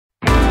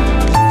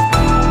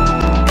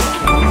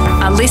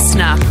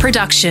listener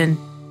production.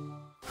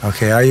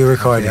 Okay, are you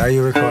recording?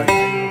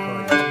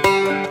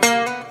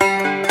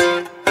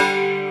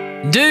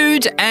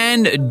 Dudes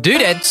and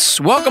dudettes,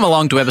 welcome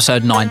along to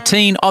episode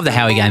 19 of the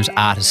Howie Games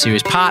Artist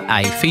Series, Part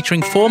A,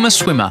 featuring former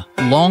swimmer,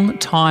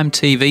 long-time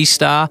TV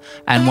star,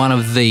 and one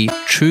of the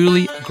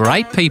truly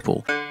great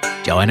people,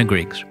 Johanna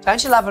Griggs.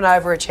 Don't you love an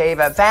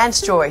overachiever? Vance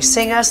Joy,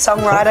 singer,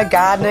 songwriter,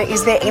 gardener.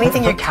 Is there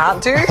anything you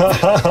can't do?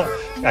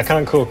 I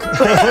can't cook.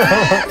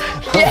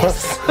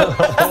 Yes.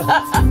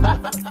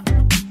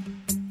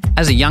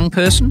 As a young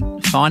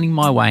person, finding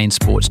my way in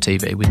sports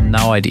TV with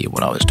no idea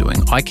what I was doing,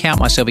 I count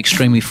myself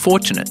extremely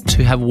fortunate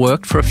to have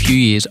worked for a few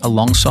years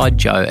alongside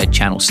Jo at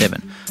Channel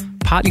 7.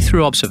 Partly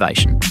through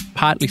observation,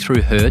 partly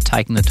through her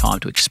taking the time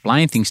to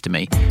explain things to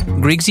me,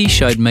 Griggsy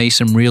showed me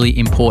some really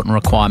important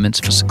requirements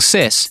for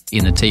success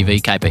in the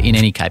TV caper, in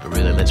any caper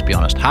really, let's be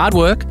honest. Hard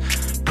work,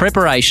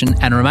 preparation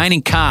and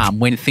remaining calm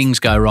when things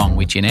go wrong,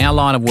 which in our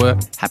line of work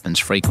happens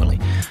frequently.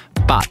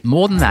 But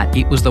more than that,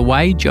 it was the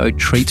way Jo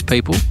treats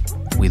people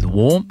with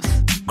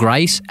warmth,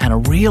 grace and a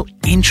real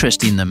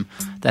interest in them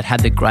that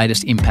had the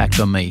greatest impact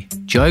on me.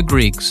 Jo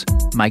Griggs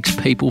makes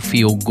people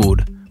feel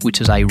good,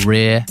 which is a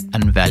rare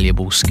and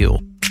valuable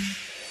skill.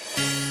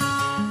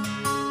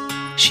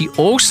 She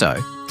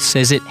also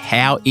says it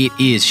how it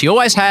is. She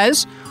always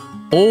has,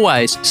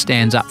 always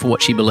stands up for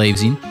what she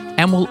believes in,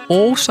 and will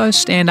also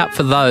stand up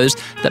for those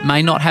that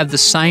may not have the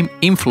same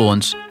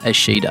influence as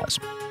she does.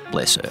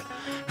 Bless her.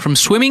 From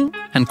swimming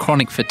and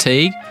chronic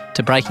fatigue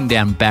to breaking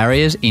down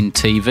barriers in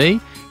TV,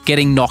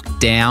 getting knocked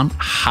down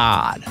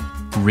hard,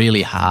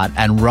 really hard,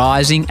 and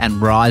rising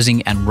and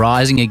rising and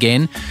rising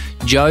again,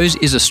 Jo's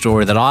is a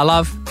story that I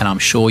love, and I'm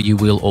sure you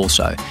will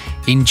also.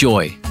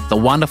 Enjoy the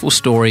wonderful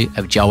story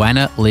of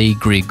Johanna Lee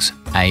Griggs,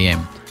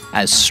 AM,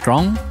 as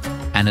strong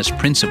and as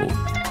principled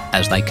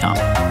as they come.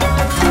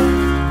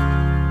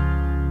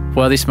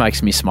 Well, this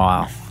makes me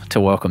smile to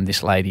welcome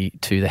this lady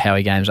to the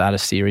Howie Games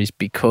Artist Series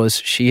because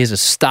she is a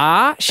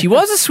star. She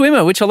was a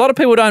swimmer, which a lot of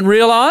people don't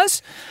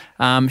realise.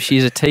 She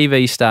is a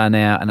TV star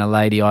now and a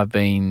lady I've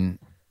been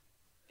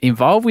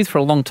involved with for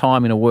a long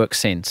time in a work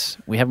sense.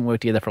 We haven't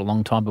worked together for a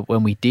long time, but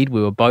when we did,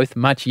 we were both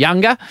much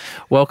younger.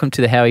 Welcome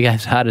to the Howie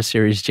Games Artist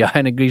Series,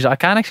 Johanna Griggs. I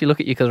can't actually look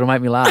at you because it'll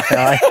make me laugh.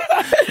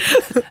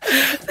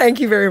 Thank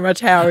you very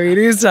much, Howie. It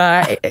is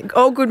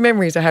all good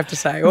memories, I have to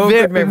say. All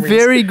good memories.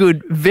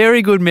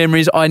 Very good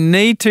memories. I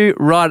need to,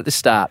 right at the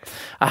start,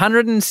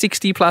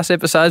 160 plus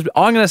episodes.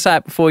 I'm going to say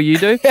it before you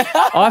do.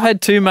 I've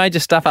had two major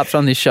stuff-ups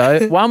on this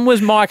show. One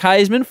was Mike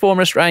Hazeman,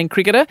 former Australian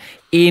cricketer,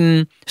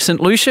 in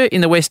St Lucia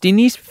in the West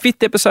Indies.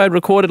 5th episode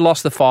recorded,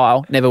 lost the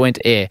file, never went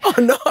to air. Oh,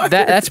 no.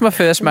 That's my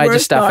first major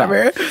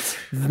stuff-up.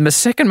 My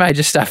second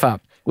major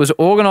stuff-up was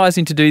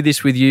organising to do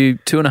this with you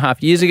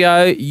 2.5 years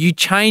ago, you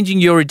changing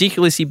your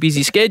ridiculously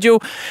busy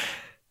schedule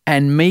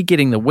and me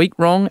getting the week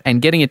wrong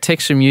and getting a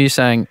text from you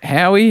saying,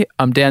 Howie,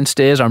 I'm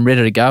downstairs, I'm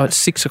ready to go. It's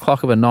 6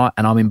 o'clock of a night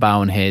and I'm in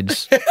Bowen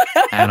Heads.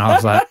 And I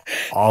was like,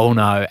 oh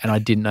no, and I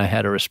didn't know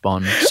how to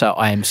respond. So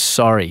I am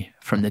sorry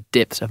from the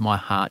depths of my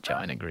heart,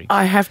 Johanna Griggs.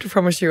 I have to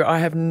promise you, I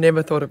have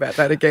never thought about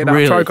that again.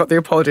 Really? After I got the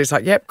apology, it's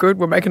like, yep, good,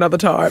 we'll make another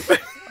time.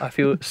 I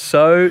feel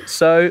so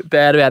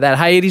bad about that.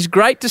 Hey, it is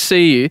great to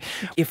see you.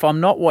 If I'm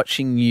not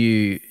watching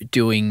you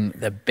doing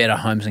the Better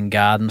Homes and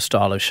Gardens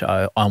style of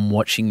show, I'm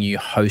watching you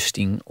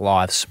hosting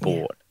live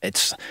sport. Yeah.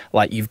 It's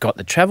like you've got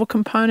the travel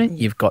component,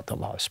 you've got the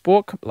live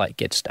sport, like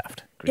get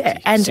stuffed. Yeah,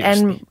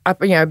 and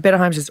Better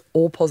Homes is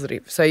all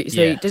positive. So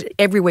just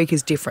every week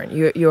is different.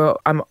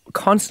 I'm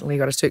constantly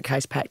got a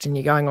suitcase packed, and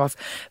you're going off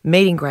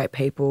meeting great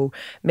people,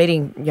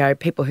 meeting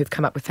people who've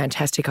come up with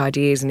fantastic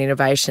ideas and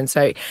innovation.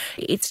 So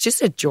it's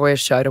just a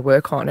joyous show to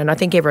work on. And I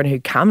think everyone who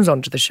comes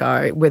onto the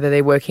show, whether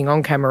they're working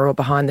on camera or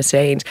behind the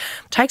scenes,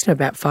 takes them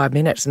about 5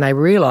 minutes, and they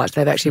realise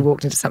they've actually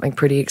walked into something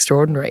pretty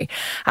extraordinary.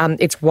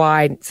 It's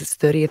why it's its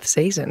 30th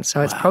season,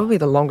 so it's probably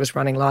the longest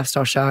running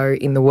lifestyle show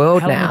in the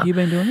world now. How long have you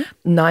been doing it?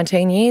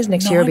 19 years.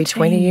 Next year will be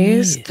 20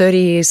 years. 30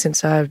 years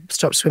since I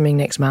stopped swimming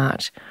next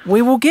March.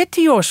 We will get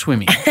to your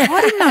swimming.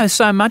 I didn't know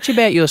so much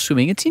about your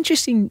swimming. It's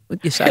interesting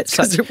what you say.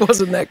 Because it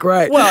wasn't that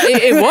great. Well,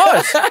 it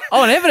was.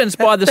 On evidence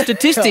by the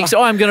statistics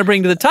I'm going to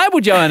bring to the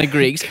table, Johanna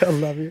Griggs. I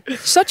love you.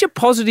 Such a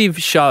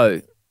positive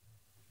show.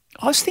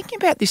 I was thinking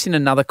about this in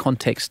another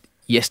context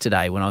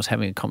yesterday when I was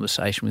having a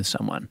conversation with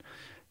someone.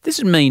 This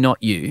is me, not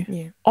you.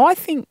 Yeah. I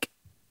think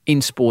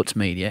in sports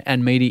media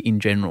and media in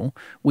general,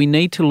 we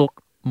need to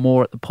look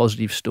more at the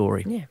positive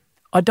story. Yeah.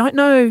 I don't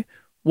know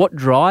what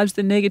drives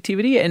the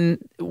negativity, and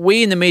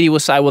we in the media will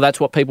say, well, that's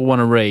what people want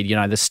to read.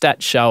 The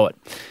stats show it.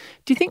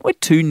 Do you think we're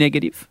too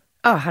negative?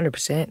 Oh,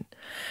 100%.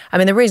 I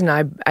mean, the reason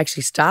I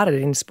actually started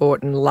in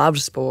sport and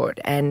loved sport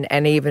and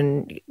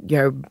even,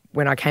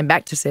 when I came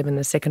back to Seven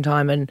the second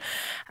time and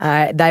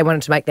they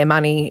wanted to make their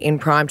money in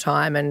prime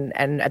time and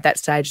at that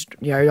stage,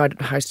 I'd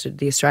hosted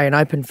the Australian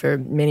Open for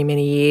many,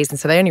 many years, and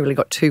so they only really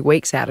got 2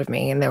 weeks out of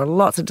me, and there were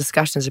lots of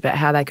discussions about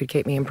how they could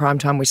keep me in prime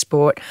time with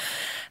sport.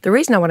 the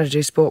reason I wanted to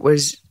do sport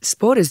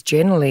is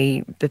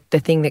generally the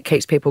thing that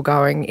keeps people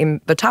going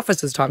in the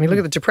toughest of time. You look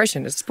at the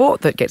depression, it's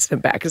sport that gets them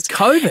back. It's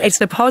COVID. It's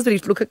the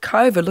positive. Look at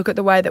COVID. Look at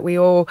the way that we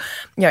all,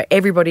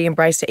 everybody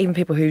embraced it. Even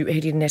people who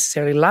didn't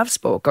necessarily love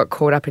sport got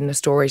caught up in the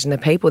stories and the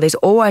people. There's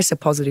always a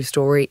positive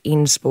story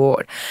in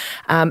sport.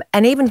 And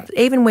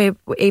even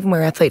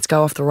where athletes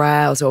go off the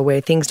rails or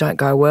where things don't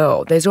go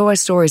well, there's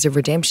always stories of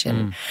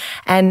redemption.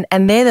 And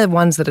they're the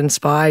ones that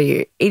inspire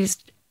you.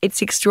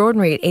 It's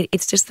extraordinary.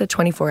 It's just the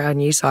 24-hour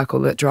news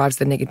cycle that drives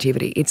the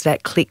negativity. It's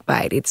that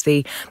clickbait. It's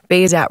the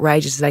be as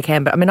outrageous as they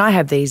can. But, I mean, I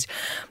have these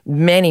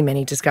many,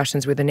 many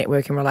discussions with the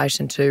network in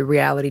relation to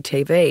reality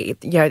TV.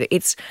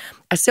 It's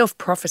a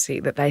self-prophecy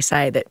that they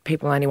say that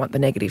people only want the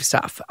negative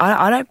stuff.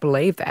 I don't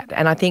believe that.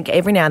 And I think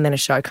every now and then a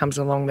show comes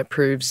along that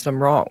proves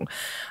them wrong.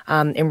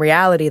 In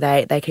reality,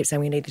 they keep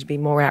saying we need to be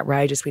more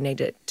outrageous, we need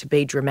it to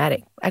be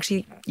dramatic.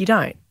 Actually, you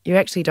don't. You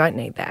actually don't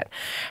need that.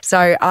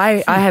 So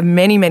I have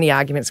many, many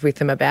arguments with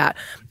them about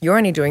you're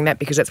only doing that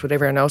because that's what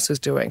everyone else is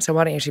doing. So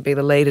why don't you actually be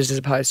the leaders as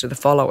opposed to the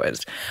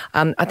followers?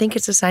 I think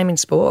it's the same in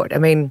sport. I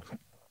mean,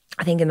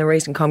 I think in the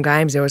recent Com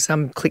Games there was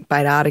some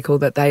clickbait article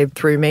that they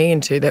threw me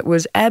into that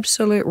was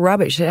absolute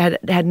rubbish. It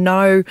had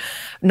no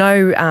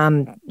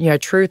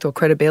truth or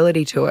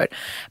credibility to it,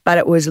 but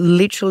it was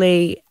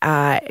literally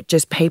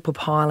just people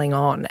piling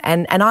on.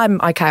 And I'm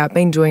okay. I've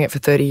been doing it for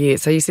 30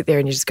 years. So you sit there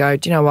and you just go,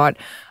 do you know what?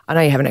 I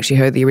know you haven't actually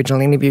heard the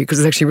original interview because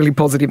it's actually a really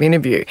positive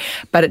interview,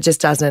 but it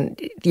just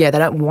doesn't, they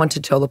don't want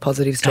to tell the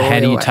positive story. How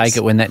do you take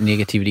it when that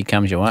negativity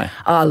comes your way?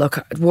 Oh,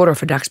 look, water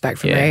off a duck's back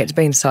for me. It's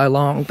been so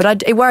long.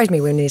 But it worries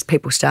me when there's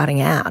people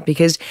starting out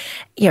because,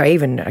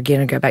 even,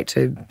 again, I go back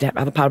to that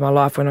other part of my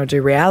life when I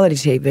do reality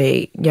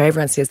TV,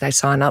 everyone says they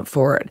sign up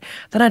for it.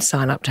 They don't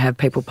sign up to have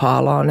people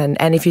pile on.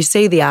 And if you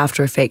see the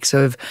after effects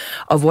of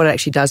what it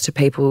actually does to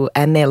people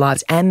and their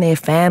lives and their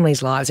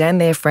families' lives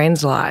and their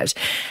friends' lives,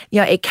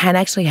 it can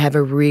actually have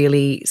a really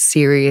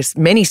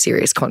many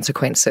serious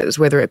consequences,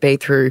 whether it be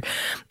through,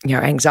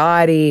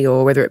 anxiety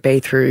or whether it be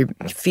through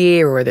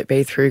fear or whether it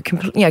be through,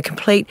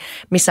 complete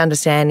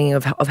misunderstanding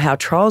of how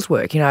trials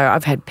work.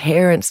 I've had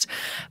parents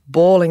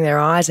bawling their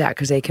eyes out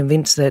because they're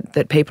convinced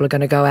that people are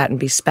going to go out and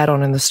be spat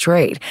on in the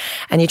street.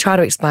 And you try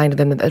to explain to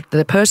them that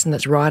the person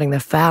that's writing the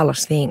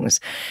foulest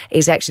things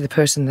is actually the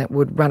person that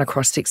would run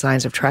across 6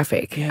 lanes of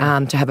traffic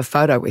to have a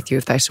photo with you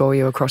if they saw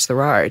you across the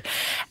road.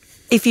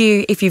 If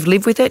you've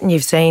lived with it and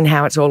you've seen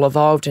how it's all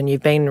evolved and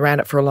you've been around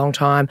it for a long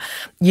time,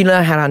 you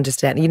know how to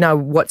understand. You know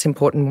what's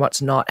important and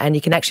what's not, and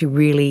you can actually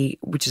really,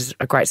 which is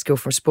a great skill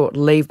from sport,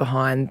 leave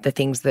behind the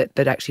things that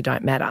actually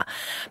don't matter.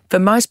 For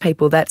most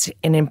people, that's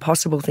an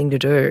impossible thing to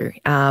do.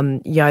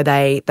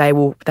 They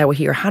will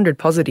hear 100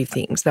 positive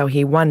things. They'll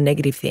hear one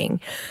negative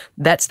thing.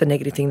 That's the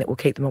negative thing that will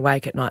keep them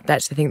awake at night.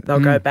 That's the thing that they'll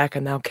go back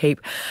and they'll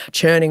keep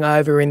churning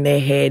over in their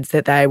heads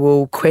that they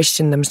will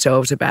question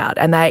themselves about.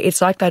 And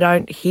it's like they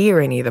don't hear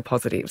any of the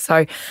positive.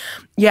 So,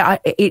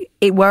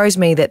 it worries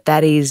me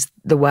that is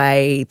the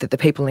way that the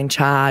people in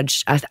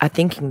charge are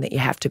thinking that you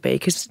have to be.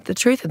 Because the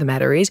truth of the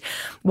matter is,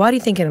 why do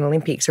you think an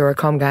Olympics or a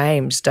Com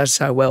Games does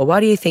so well?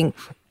 Why do you think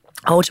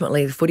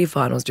ultimately the footy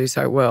finals do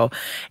so well?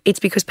 It's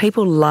because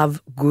people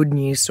love good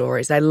news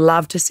stories. They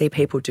love to see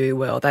people do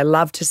well. They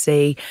love to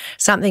see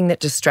something that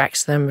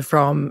distracts them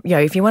from,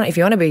 if you want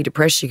to be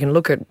depressed, you can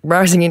look at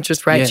rising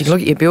interest rates, you can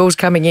look at your bills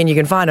coming in, you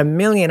can find a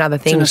million other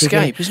things. It's an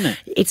escape, isn't it?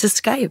 It's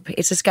escape.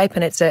 It's escape,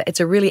 and it's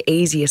a really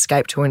easy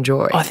escape to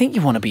enjoy. I think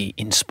you want to be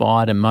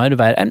inspired and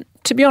motivated. And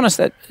to be honest,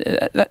 that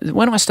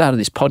when I started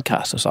this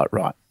podcast, I was like,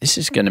 right, this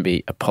is going to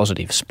be a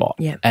positive spot.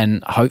 Yeah.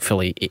 And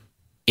hopefully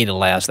it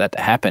allows that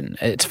to happen.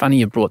 It's funny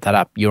you brought that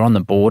up. You're on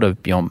the board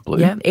of Beyond Blue.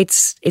 Yeah,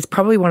 it's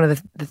probably one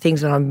of the things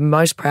that I'm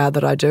most proud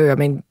that I do. I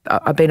mean,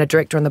 I've been a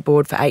director on the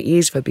board for 8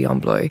 years for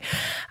Beyond Blue.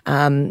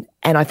 And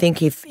I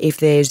think if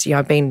there's,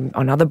 I've been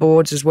on other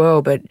boards as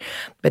well, but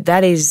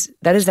that is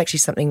actually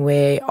something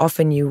where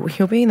often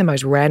you'll be in the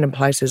most random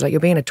places, like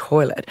you'll be in a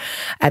toilet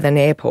at an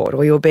airport,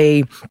 or you'll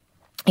be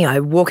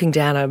walking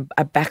down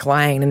a back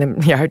lane and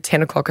then,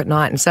 10 o'clock at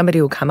night, and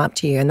somebody will come up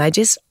to you and they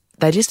just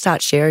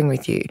start sharing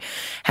with you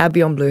how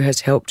Beyond Blue has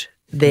helped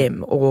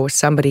them or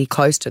somebody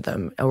close to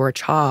them or a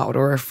child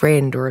or a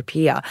friend or a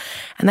peer.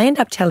 And they end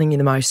up telling you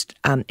the most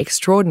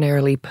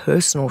extraordinarily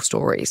personal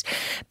stories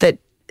that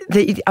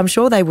I'm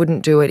sure they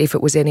wouldn't do it if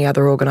it was any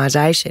other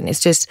organisation.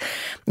 It's just,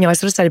 I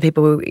sort of say to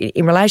people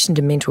in relation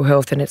to mental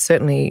health, and it's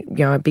certainly,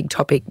 a big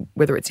topic,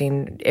 whether it's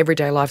in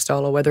everyday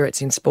lifestyle or whether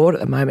it's in sport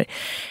at the moment,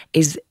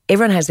 is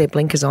everyone has their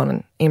blinkers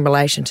on in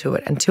relation to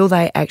it until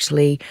they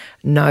actually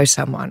know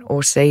someone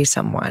or see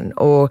someone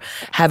or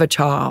have a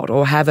child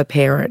or have a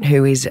parent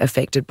who is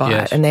affected by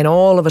it. And then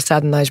all of a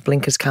sudden those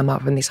blinkers come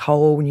up and this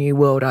whole new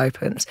world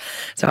opens.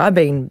 So I've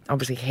been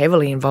obviously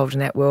heavily involved in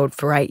that world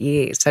for 8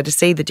 years. So to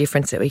see the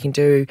difference that we can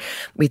do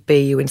with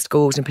BU in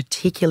schools, and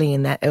particularly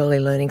in that early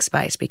learning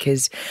space,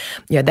 because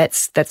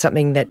that's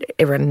something that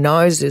everyone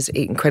knows is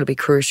incredibly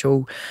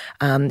crucial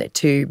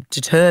to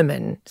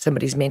determine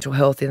somebody's mental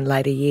health in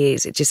later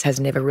years. It just just has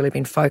never really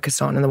been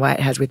focused on in the way it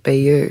has with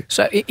BU.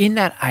 So in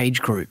that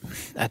age group,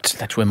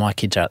 that's where my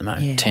kids are at the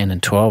moment, 10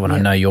 and 12, and I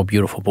know your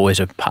beautiful boys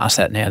are past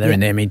that now. They're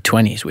in their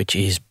mid-20s, which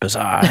is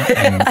bizarre,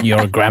 and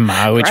you're a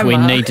grandma, which we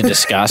need to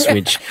discuss,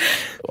 which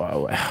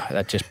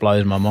that just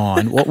blows my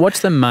mind.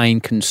 What's the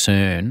main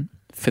concern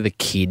for the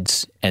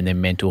kids and their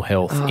mental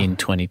health in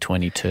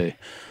 2022?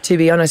 To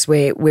be honest,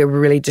 we're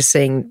really just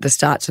seeing the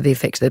starts of the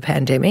effects of the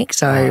pandemic.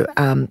 So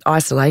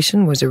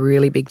isolation was a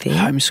really big thing.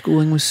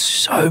 Homeschooling was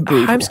so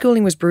brutal.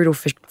 Homeschooling was brutal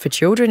for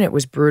children. It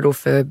was brutal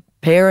for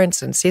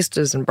parents and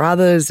sisters and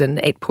brothers, and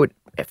it put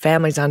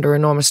families under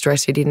enormous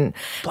stress who didn't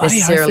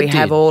necessarily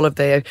have all of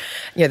the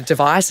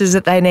devices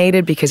that they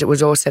needed because it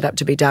was all set up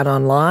to be done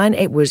online.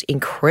 It was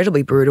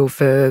incredibly brutal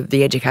for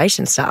the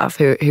education staff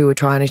who were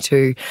trying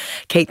to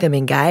keep them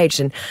engaged.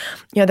 And,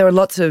 there were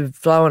lots of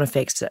flow-on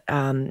effects,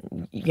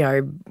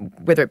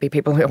 whether it be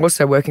people who are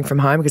also working from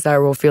home because they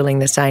were all feeling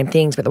the same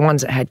things, but the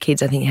ones that had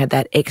kids, I think, had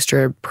that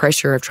extra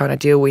pressure of trying to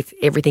deal with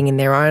everything in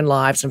their own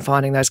lives and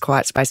finding those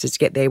quiet spaces to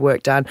get their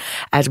work done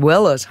as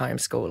well as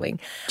homeschooling.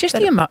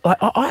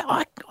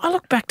 I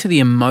look back to the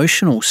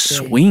emotional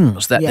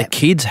swings that the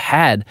kids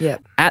had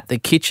at the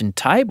kitchen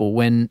table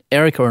when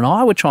Erica and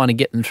I were trying to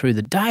get them through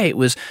the day.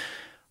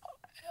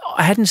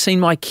 I hadn't seen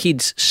my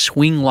kids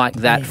swing like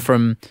that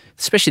from,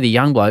 especially the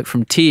young bloke,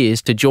 from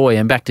tears to joy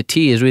and back to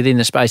tears within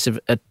the space of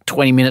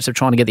 20 minutes of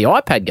trying to get the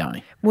iPad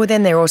going. Well,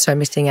 then they're also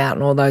missing out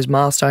on all those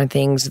milestone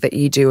things that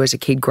you do as a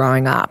kid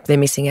growing up. They're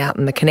missing out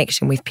on the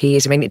connection with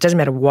peers. I mean, it doesn't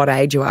matter what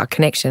age you are.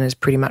 Connection is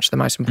pretty much the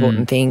most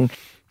important thing.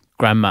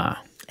 Grandma.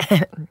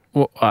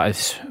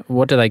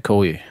 What do they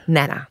call you?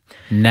 Nana.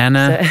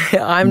 Nana. So,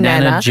 I'm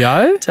Nana.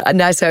 Joe?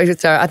 No, so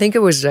I think it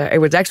was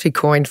actually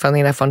coined, funnily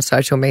enough, on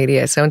social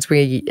media. So once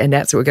we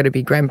announced that we're going to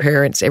be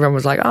grandparents, everyone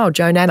was like, "Oh,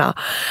 Joe Nana,"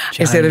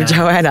 instead of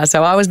Johanna.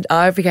 So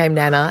I became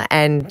Nana,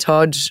 and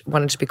Todd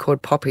wanted to be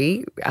called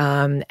Poppy,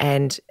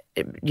 and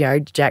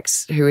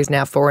Jax, who is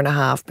now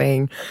 4.5,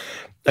 being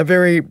a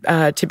very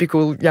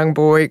typical young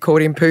boy,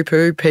 called him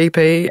Poo-Poo,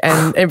 Pee-Pee,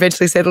 and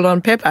eventually settled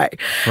on Pepe.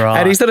 Right.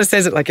 And he sort of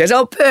says it like,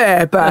 "Oh,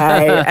 Pepe."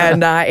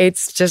 And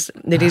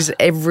it is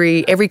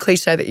every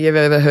cliche that you've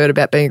ever heard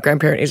about being a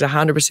grandparent is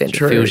 100%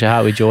 true. It fills your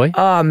heart with joy?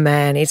 Oh,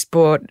 man, it's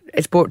brought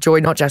joy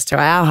not just to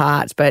our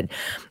hearts, but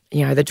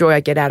the joy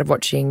I get out of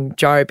watching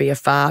Joe be a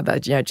father,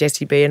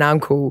 Jesse be an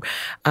uncle,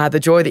 the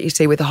joy that you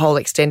see with the whole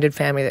extended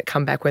family that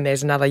come back when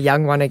there's another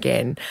young one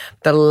again,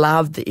 the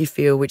love that you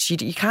feel, which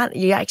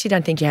you actually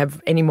don't think you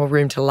have any more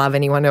room to love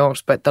anyone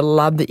else, but the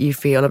love that you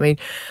feel. I mean,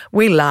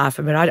 we laugh.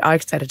 I mean, I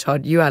say to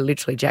Todd, "You are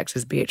literally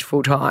Jax's bitch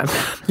full time."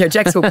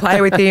 Jax will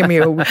play with him,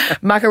 he'll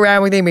muck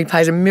around with him, he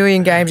plays a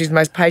million games, he's the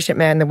most patient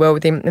man in the world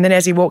with him. And then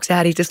as he walks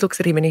out, he just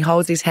looks at him and he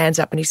holds his hands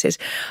up and he says,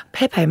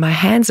 "Pepe, my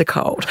hands are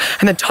cold."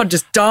 And then Todd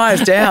just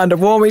dives down to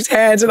warm his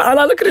hands, and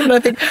I look at him and I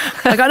think,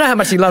 I know how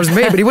much he loves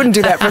me, but he wouldn't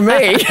do that for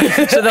me.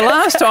 So the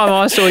last time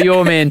I saw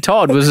your man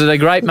Todd was at a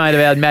great mate of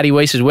ours, Matty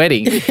Weiss's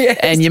wedding,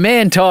 and your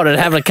man Todd had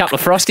having a couple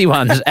of frosty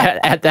ones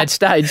at that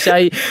stage.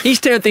 So he's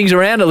turned things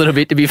around a little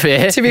bit, to be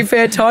fair. To be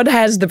fair, Todd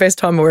has the best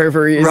time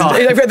wherever he is.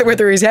 Right.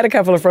 Whether he's had a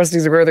couple of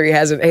frosties or whether he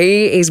hasn't,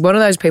 he is one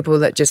of those people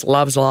that just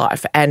loves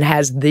life and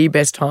has the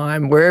best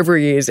time wherever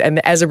he is, and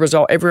as a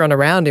result, everyone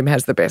around him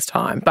has the best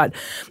time. But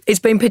it's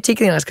been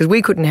particularly nice because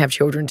we couldn't have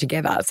children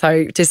together,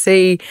 so to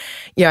see,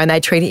 and they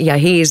treat it,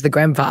 he is the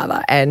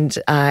grandfather, and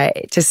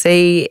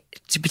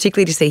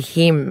particularly to see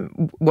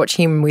him, watch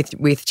him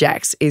with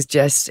Jax is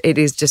just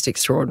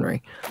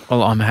extraordinary.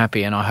 Well, I'm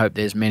happy, and I hope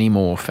there's many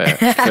more for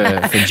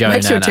Joe.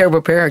 Makes you a terrible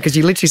parent because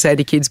you literally say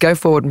to kids, "Go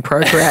forward and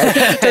procreate."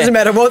 Doesn't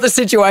matter what the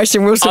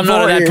situation, we'll support you. I'm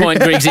not at that point,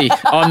 Griggsy.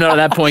 I'm not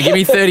at that point. Give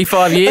me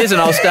 35 years and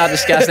I'll start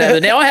discussing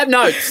that. Now I have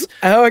notes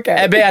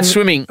about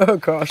swimming. Oh,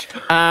 gosh.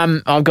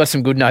 I've got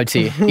some good notes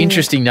here,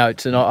 interesting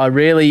notes, and I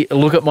rarely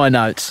look at my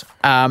notes.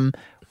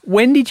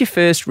 When did you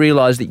first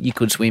realise that you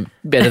could swim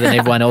better than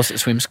everyone else at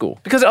swim school?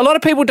 Because a lot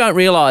of people don't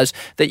realise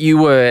that you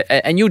were,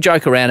 and you'll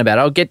joke around about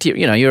it, I'll get to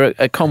you're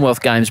a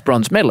Commonwealth Games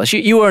bronze medalist.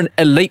 You were an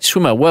elite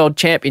swimmer, world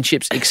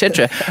championships,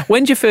 etc.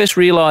 When did you first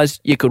realise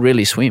you could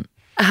really swim?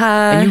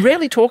 And you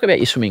rarely talk about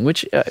your swimming,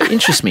 which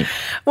interests me.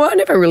 Well, I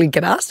never really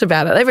get asked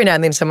about it. Every now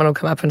and then someone will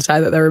come up and say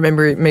that they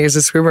remember me as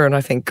a swimmer, and I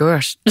think,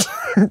 gosh,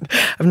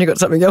 haven't you got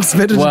something else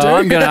better to do? Well,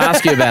 I'm going to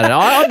ask you about it.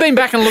 I've been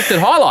back and looked at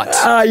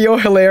highlights. You're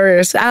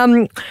hilarious.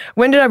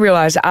 When did I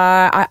realise?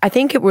 I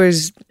think it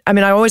was,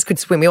 I always could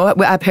swim.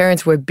 Our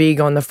parents were big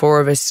on the four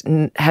of us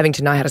having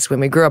to know how to swim.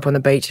 We grew up on the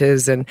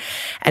beaches, and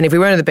if we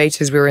weren't on the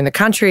beaches, we were in the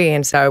country,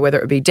 and so whether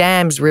it be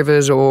dams,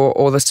 rivers,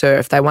 or the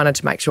surf, they wanted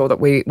to make sure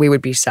that we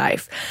would be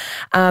safe.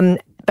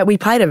 But we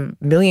played a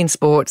million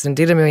sports and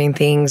did a million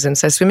things, and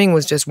so swimming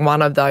was just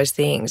one of those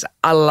things.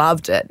 I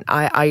loved it.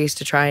 I used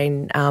to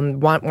train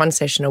one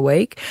session a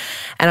week,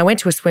 and I went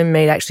to a swim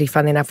meet, actually,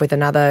 funnily enough, with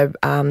another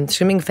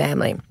swimming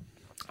family.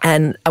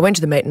 And I went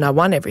to the meet and I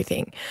won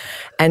everything.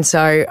 And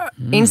so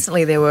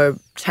instantly there were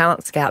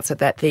talent scouts at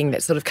that thing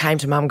that sort of came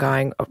to Mum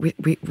going,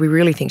 we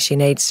really think she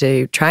needs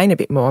to train a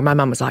bit more. And my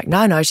mum was like,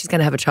 no, she's going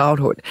to have a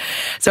childhood.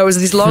 So it was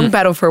this long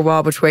battle for a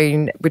while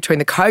between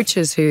the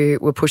coaches who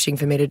were pushing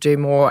for me to do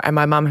more and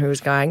my mum who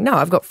was going, no,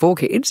 I've got 4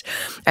 kids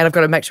and I've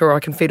got to make sure I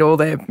can fit all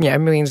their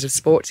millions of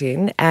sports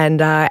in.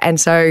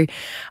 And so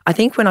I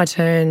think when I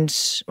turned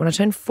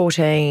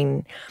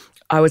 14,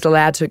 I was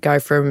allowed to go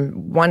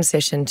from 1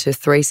 session to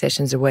 3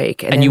 sessions a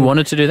week. And you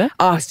wanted to do that?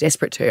 I was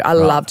desperate to. I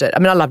loved it. I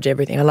mean, I loved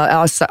everything.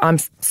 I'm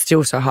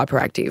still so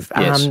hyperactive.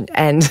 Yes.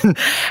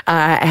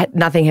 And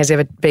nothing has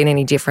ever been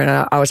any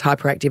different. I was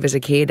hyperactive as a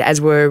kid,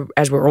 as were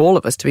all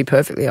of us, to be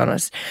perfectly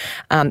honest,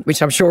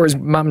 which I'm sure is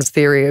Mum's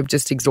theory of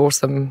just exhaust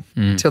them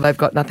till they've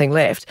got nothing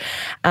left.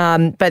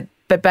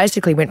 But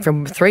basically went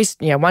from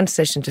 1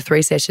 session to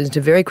 3 sessions to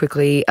very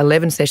quickly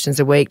 11 sessions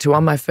a week to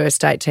on my first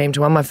state team,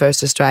 to on my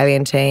first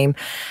Australian team,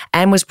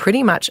 and was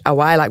pretty much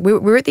away. Like we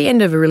were at the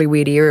end of a really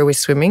weird era with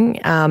swimming.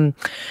 It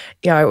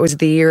was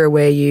the era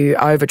where you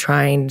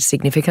overtrained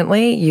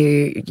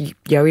significantly.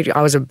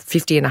 I was a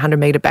 50 and 100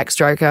 metre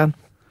backstroker.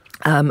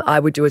 I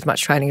would do as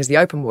much training as the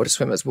open water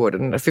swimmers would,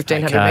 and a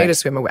 1,500 metre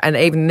swimmer, and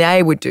even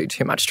they would do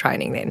too much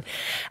training then.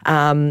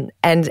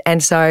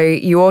 And so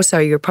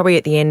you're probably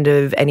at the end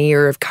of an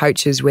era of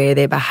coaches where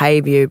their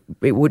behaviour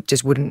they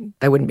wouldn't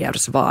be able to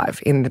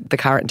survive in the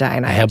current day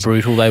and age. How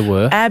brutal they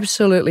were.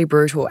 Absolutely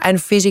brutal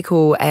and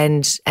physical,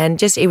 and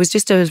just it was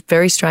just a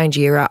very strange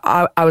era.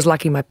 I was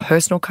lucky. My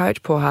personal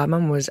coach, Paul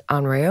Hardman, was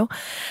unreal.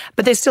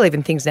 But there's still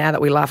even things now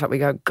that we laugh at. We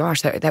go,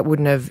 gosh, that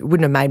wouldn't have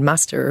made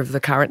muster of the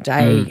current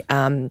day.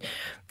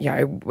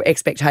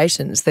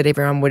 Expectations that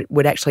everyone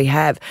would actually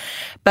have.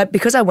 But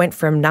because I went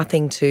from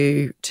nothing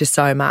to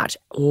so much,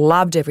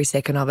 loved every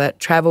second of it,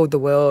 travelled the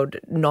world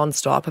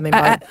non-stop. I mean,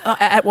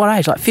 at what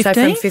age? Like 15?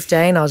 So from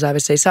 15 I was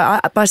overseas.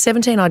 So by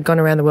 17 I'd gone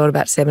around the world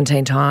about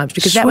 17 times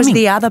because that was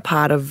the other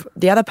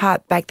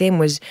part back then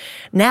was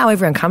now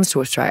everyone comes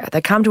to Australia. They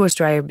come to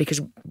Australia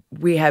because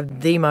we have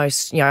the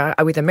most,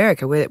 with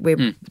America, we're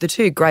the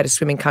 2 greatest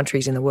swimming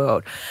countries in the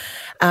world.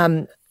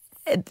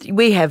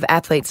 We have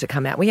athletes that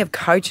come out. We have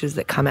coaches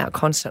that come out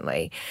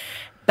constantly.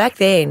 Back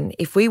then,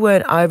 if we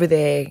weren't over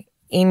there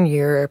in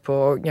Europe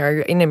or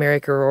in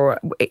America or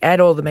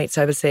at all the meets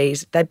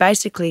overseas, they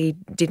basically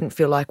didn't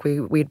feel like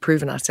we'd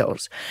proven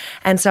ourselves.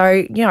 And so,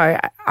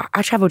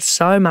 I travelled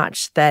so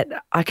much that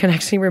I can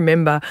actually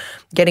remember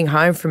getting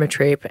home from a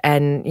trip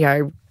and,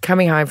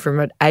 coming home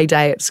from a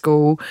day at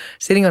school,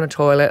 sitting on a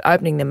toilet,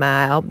 opening the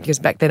mail, because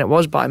back then it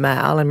was by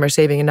mail, and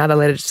receiving another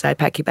letter to say,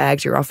 pack your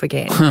bags, you're off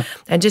again.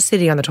 And just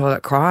sitting on the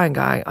toilet crying,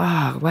 going,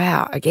 oh,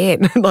 wow,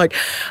 again. like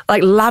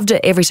loved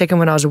it every second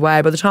when I was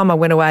away. By the time I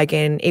went away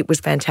again, it was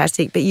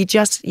fantastic. But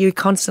you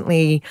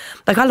constantly,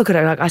 I look at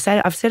it,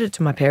 I've said it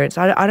to my parents,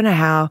 I don't know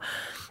how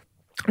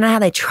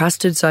they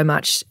trusted so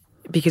much.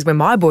 Because when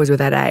my boys were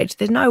that age,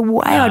 there's no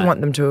way I'd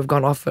want them to have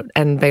gone off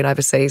and been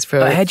overseas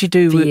for how'd you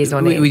do years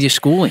on end. With your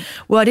schooling?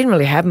 Well, I didn't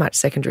really have much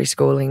secondary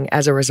schooling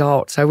as a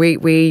result. So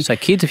So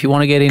kids, if you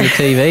want to get into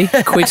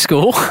TV, quit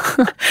school.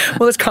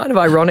 Well, it's kind of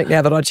ironic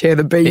now that I chair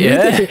the B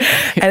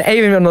and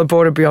even on the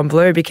board of Beyond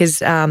Blue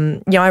because,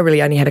 I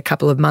really only had a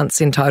couple of months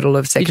in total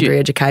of secondary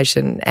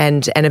education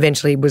and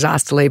eventually was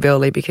asked to leave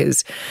early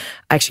because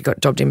I actually got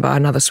dobbed in by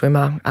another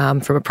swimmer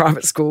from a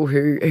private school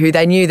who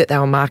they knew that they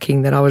were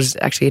marking that I was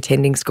actually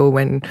attending school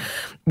when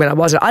I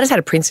wasn't. I just had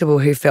a principal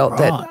who felt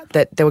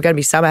that there were going to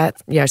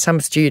be some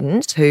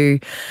students who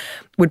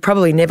would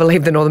probably never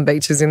leave the Northern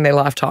Beaches in their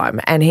lifetime.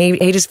 And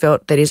he just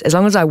felt that as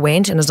long as I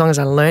went and as long as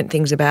I learnt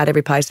things about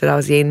every place that I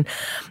was in,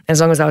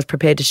 as long as I was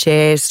prepared to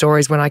share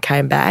stories when I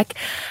came back,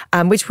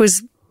 which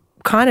was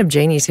kind of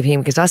genius of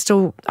him because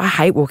I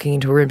hate walking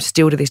into a room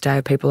still to this day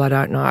of people I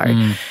don't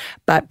know.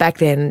 But back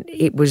then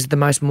it was the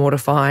most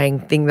mortifying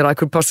thing that I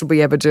could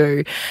possibly ever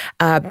do.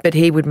 But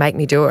he would make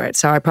me do it.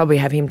 So I probably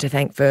have him to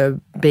thank for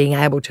being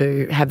able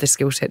to have the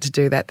skill set to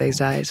do that these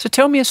days. So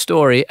tell me a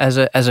story as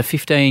a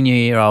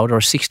 15-year-old or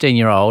a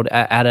 16-year-old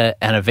at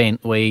an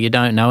event where you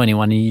don't know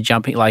anyone and you're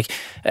jumping,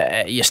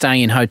 you're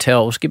staying in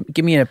hotels.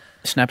 Give me a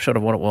snapshot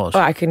of what it was. Oh,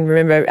 I can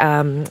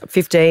remember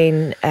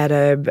 15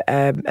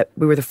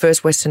 we were the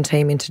first Western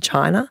team into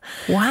China.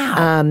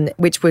 Wow.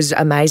 Which was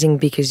amazing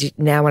because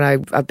now when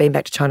I've been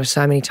back to China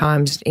so many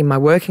times in my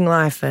working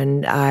life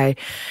and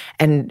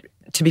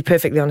to be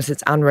perfectly honest,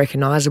 it's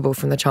unrecognisable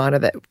from the China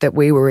that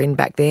we were in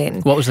back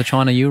then. What was the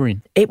China you were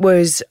in? It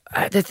was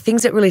the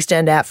things that really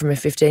stand out from a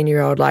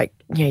 15-year-old,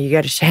 you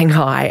go to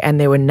Shanghai and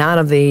there were none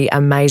of the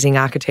amazing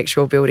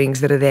architectural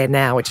buildings that are there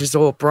now, which is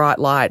all bright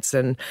lights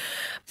and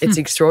it's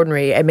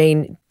extraordinary. I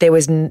mean, there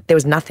was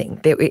nothing.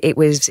 It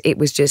was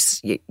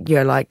just,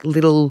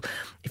 little,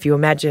 if you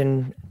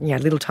imagine,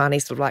 little tiny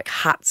sort of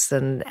huts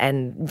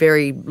and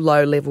very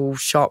low level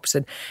shops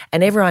and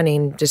everyone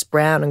in just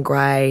brown and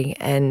grey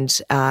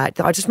and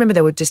I just remember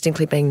there were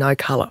distinctly being no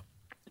colour.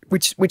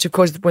 which of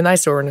course, when they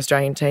saw an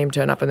Australian team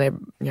turn up and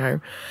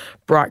they're,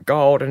 bright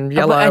gold and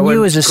yellow and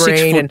you as a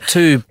green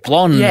 6'2"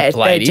 blonde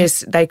lady.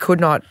 they could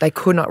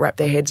not wrap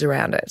their heads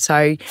around it.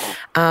 So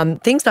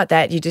things like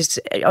that,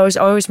 I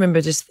always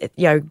remember just,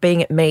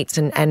 being at meets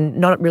and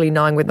not really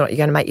knowing whether or not you're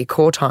going to make your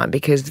core time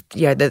because,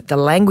 the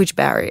language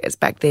barriers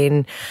back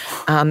then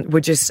were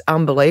just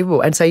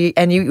unbelievable. And so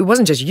it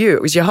wasn't just you,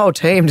 it was your whole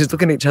team just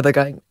looking at each other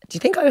going, do you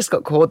think I just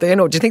got caught then?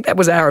 Or do you think that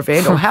was our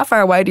event? Or how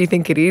far away do you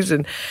think it is?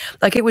 And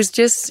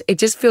it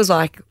just feels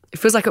like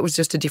it was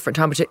just a different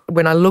time. But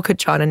when I look at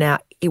China now,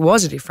 it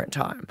was a different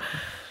time.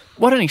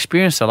 What an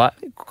experience, though. Like,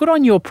 good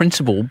on your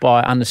principle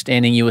by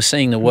understanding you were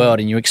seeing the world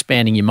and you're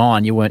expanding your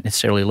mind. You weren't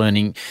necessarily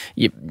learning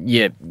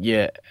your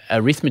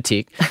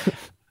arithmetic.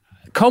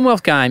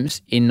 Commonwealth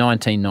Games in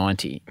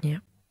 1990. Yeah.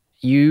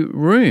 You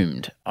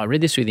roomed, I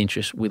read this with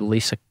interest, with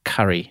Lisa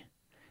Curry,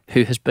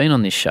 who has been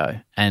on this show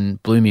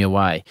and blew me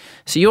away.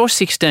 So you're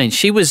 16.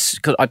 She was,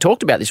 because I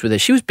talked about this with her,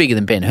 she was bigger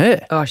than Ben-Hur.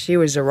 Oh, she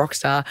was a rock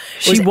star.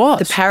 She was.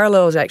 The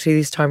parallels actually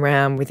this time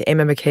around with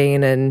Emma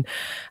McKeon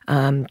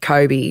and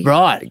Kobe.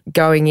 Right.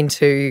 Going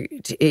into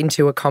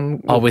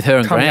a with her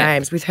and Grant.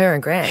 Games with her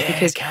and Grant. Yeah,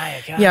 because,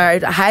 okay.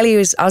 Hayley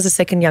I was the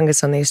second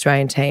youngest on the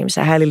Australian team.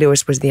 So Hayley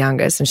Lewis was the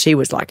youngest and she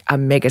was like a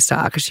mega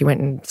star because she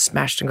went and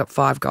smashed and got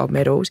 5 gold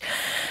medals.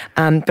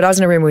 But I was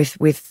in a room with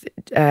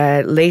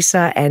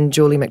Lisa and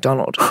Julie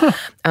McDonald.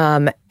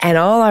 And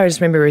all I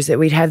just remember is that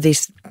we'd have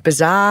this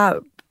bizarre,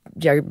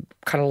 kind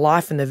of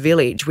life in the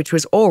village, which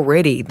was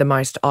already the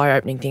most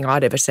eye-opening thing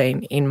I'd ever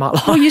seen in my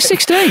life. Oh, you're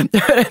 16.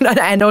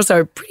 And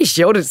also pretty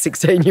sheltered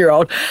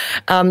 16-year-old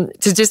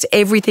to just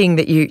everything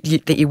that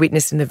you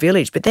witnessed in the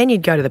village. But then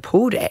you'd go to the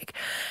pool deck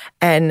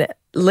and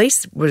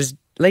Lisa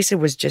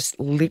was just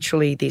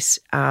literally this,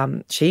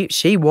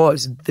 she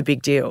was the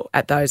big deal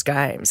at those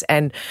games.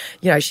 And,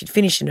 she'd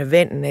finish an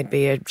event and there'd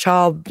be a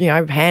child,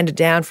 handed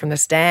down from the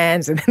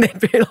stands and then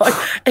there'd be like,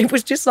 it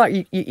was just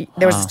like,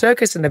 there was a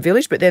circus in the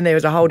village, but then there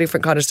was a whole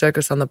different kind of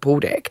circus on the pool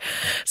deck.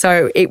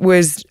 So it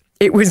was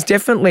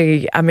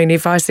definitely, I mean,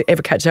 if I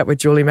ever catch up with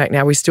Julie Mac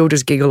now, we still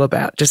just giggle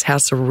about just how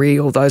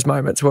surreal those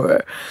moments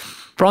were.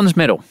 Bronze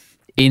medal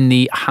in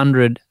the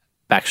 100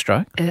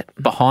 backstroke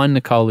behind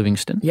Nicole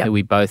Livingston, who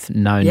we both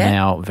know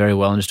now very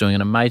well and is doing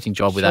an amazing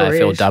job with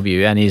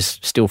AFLW and is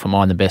still, for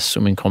mine, the best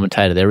swimming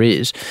commentator there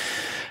is.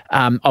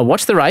 I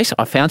watched the race.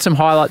 I found some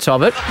highlights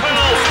of it.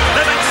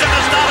 Livingston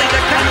is starting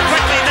to come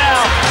quickly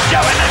now.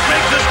 Johanna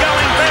Griggs is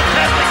going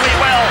fantastically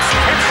well.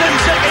 It's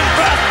Simsek in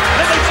front.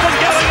 Livingston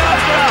going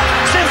after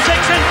her.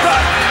 Simsek's in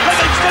front.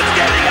 Livingston's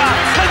getting her.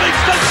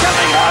 Livingston's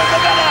coming home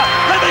the winner.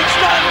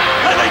 Livingston.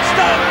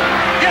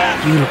 Yeah.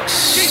 You look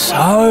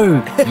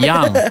so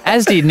young,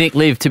 as did Nick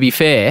Liv, to be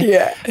fair.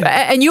 Yeah.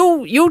 And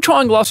you'll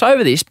try and gloss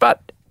over this,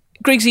 but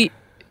Griggsy,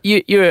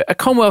 you're a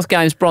Commonwealth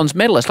Games bronze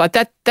medalist. Like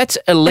that's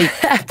elite.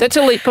 That's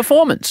elite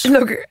performance.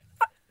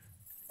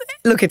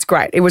 Look, it's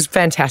great. It was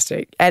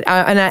fantastic, and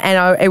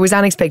it was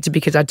unexpected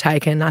because I'd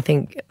taken, I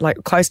think,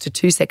 like close to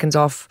 2 seconds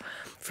off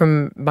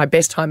from my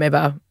best time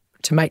ever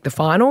to make the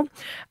final.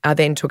 I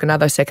then took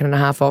another 1.5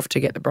 seconds off to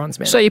get the bronze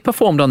medal. So you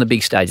performed on the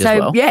big stage as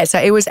well. Yeah, so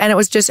it was, and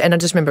I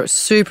just remember it was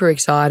super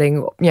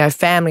exciting.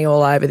 Family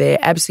all over there,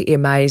 absolutely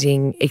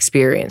amazing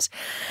experience.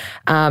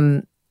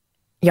 I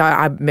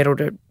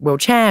medalled at world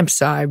champs.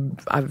 So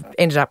I've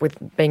ended up with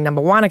being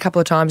number 1 a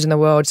couple of times in the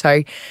world.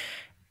 So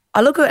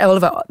I look at all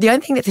of it. The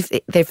only thing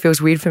that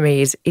feels weird for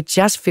me is it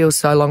just feels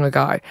so long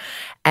ago.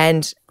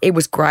 And it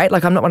was great.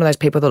 Like, I'm not one of those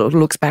people that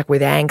looks back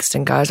with angst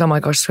and goes, oh my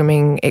gosh,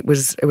 swimming, it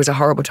was a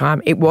horrible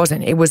time. It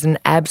wasn't. It was an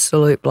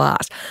absolute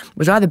blast.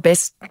 Was I the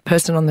best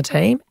person on the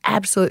team?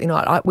 Absolutely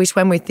not. We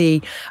swam with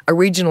the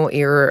original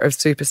era of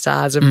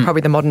superstars of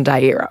probably the modern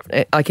day era.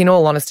 Like, in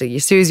all honesty,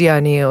 your Susie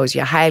O'Neills,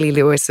 your Hayley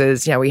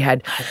Lewises, we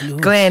had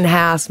Glenn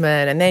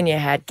Houseman, and then you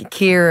had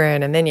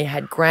Kieran, and then you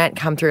had Grant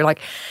come through. Like,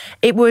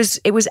 it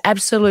was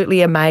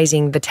absolutely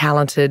amazing, the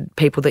talented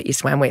people that you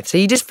swam with. So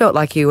you just felt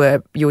like you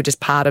were just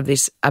part of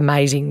this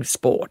amazing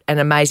sport and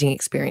amazing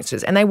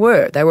experiences. And they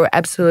were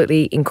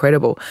absolutely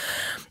incredible.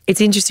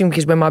 It's interesting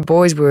because when my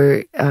boys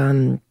were,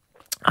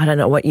 I don't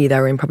know what year they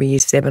were in, probably year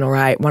 7 or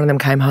 8, one of them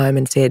came home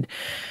and said,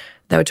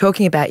 they were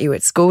talking about you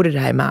at school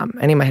today, Mum.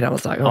 And in my head I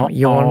was like,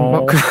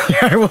 yawn.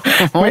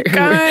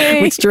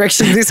 Which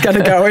direction is this going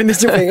to go in?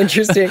 This will be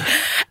interesting.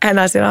 And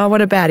I said,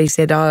 what about? He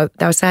said,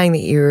 they were saying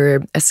that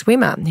you're a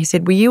swimmer. He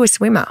said, were you a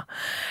swimmer?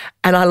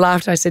 And I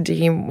laughed. I said to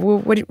him, well,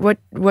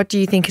 what do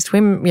you think a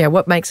swim,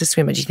 what makes a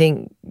swimmer? Do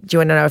you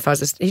want to know if I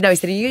was he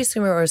said, are you a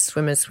swimmer or a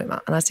swimmer's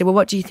swimmer? And I said, well,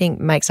 what do you think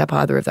makes up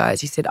either of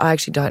those? He said, I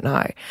actually don't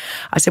know.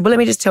 I said, well, let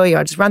me just tell you,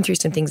 I just run through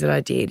some things that I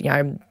did.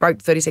 Broke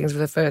 30 seconds for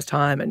the first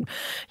time and,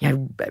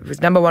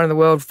 was number 1 in the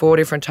world 4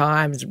 different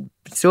times,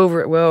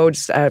 silver at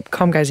Worlds.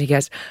 He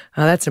goes,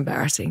 oh, that's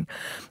embarrassing.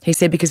 He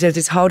said, because there's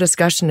this whole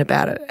discussion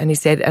about it. And he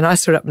said, and I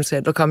stood up and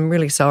said, look, I'm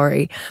really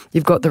sorry.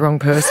 You've got the wrong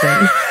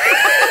person.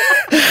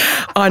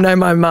 I know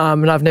my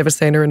mum, and I've never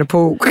seen her in a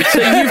pool.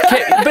 So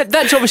but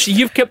that's obviously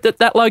you've kept it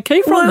that low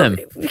key from them.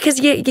 Because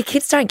your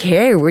kids don't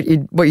care what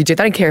you do. They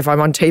don't care if I'm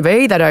on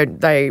TV.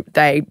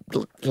 They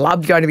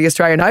loved going to the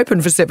Australian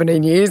Open for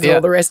 17 years and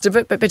all the rest of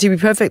it. But to be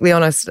perfectly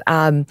honest,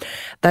 they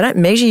don't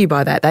measure you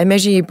by that. They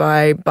measure you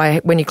by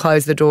when you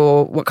close the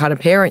door, what kind of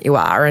parent you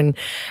are, and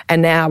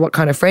now what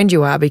kind of friend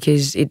you are,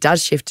 because it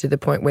does shift to the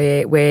point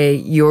where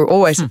you're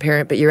always a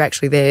parent, but you're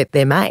actually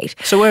their mate.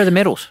 So where are the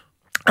medals?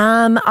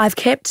 I've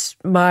kept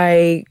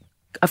my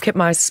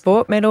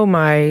sport medal,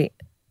 my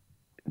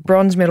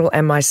bronze medal,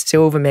 and my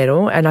silver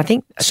medal, and I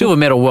think silver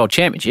medal World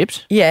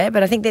Championships. Yeah,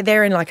 but I think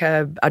they're in like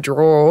a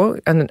drawer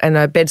and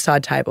a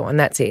bedside table, and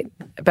that's it.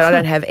 But I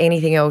don't have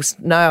anything else.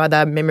 No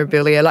other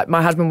memorabilia. Like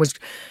my husband was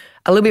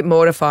a little bit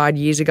mortified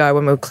years ago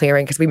when we were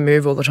clearing, because we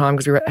move all the time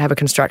because we have a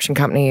construction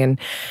company, and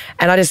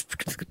I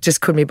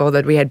just couldn't be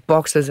bothered. We had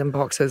boxes and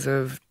boxes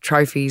of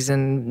trophies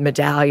and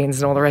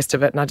medallions and all the rest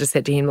of it, and I just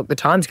said to him, look, the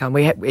time's come.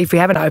 If we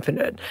haven't opened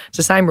it, it's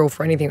the same rule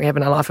for anything we have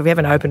in our life. If we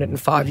haven't opened it in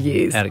 5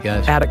 years, out it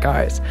goes. Out it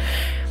goes.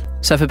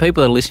 So for people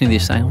that are listening to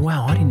this saying,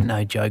 wow, I didn't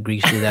know Joe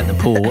Griggs did that in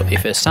the pool.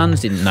 If her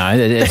sons didn't know,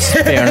 it's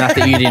fair enough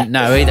that you didn't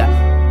know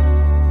either.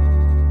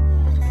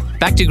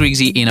 Back to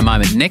Griggsy in a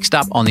moment. Next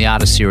up on the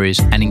Artist Series,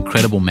 an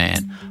incredible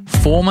man,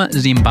 former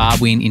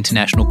Zimbabwean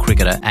international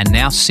cricketer and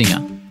now singer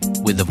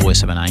with the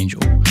voice of an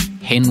angel,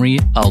 Henry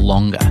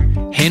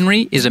Olonga.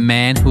 Henry is a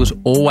man who has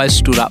always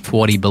stood up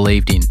for what he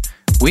believed in,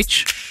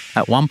 which,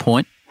 at one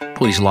point,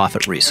 put his life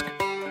at risk.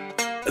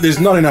 There's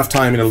not enough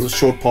time in a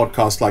short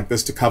podcast like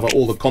this to cover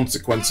all the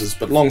consequences,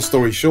 but long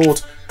story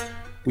short,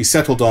 we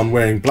settled on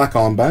wearing black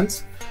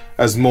armbands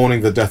as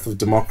mourning the death of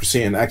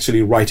democracy and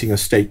actually writing a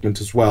statement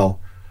as well.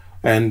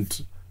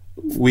 And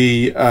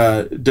we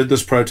did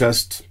this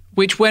protest.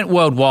 Which went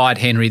worldwide,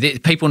 Henry.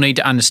 People need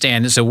to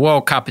understand it's a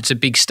World Cup, it's a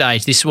big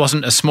stage. This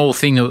wasn't a small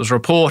thing that was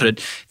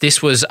reported.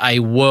 This was a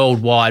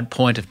worldwide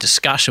point of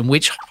discussion,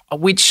 which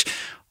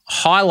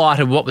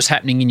highlighted what was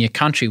happening in your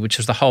country, which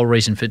was the whole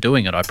reason for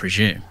doing it, I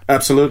presume.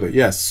 Absolutely,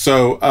 yes.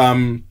 So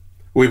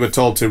we were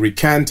told to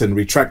recant and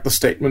retract the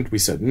statement. We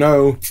said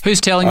no.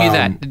 Who's telling you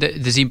that?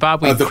 The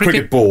Zimbabwe the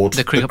cricket board.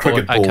 The cricket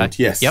board, okay.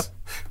 Yes. Yep.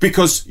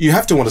 Because you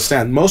have to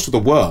understand, most of the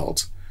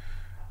world,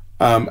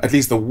 at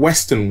least the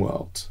Western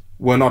world,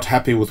 were not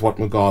happy with what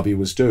Mugabe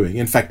was doing.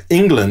 In fact,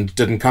 England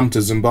didn't come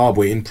to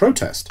Zimbabwe in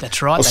protest.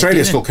 That's right.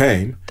 Australia still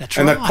came. That's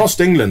and right. that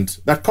cost England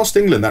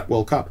that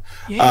World Cup.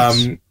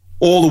 Yes.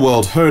 All the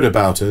world heard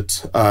about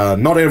it.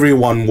 Not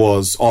everyone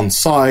was on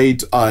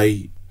side.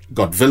 I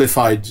got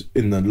vilified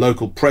in the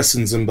local press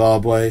in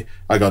Zimbabwe.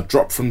 I got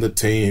dropped from the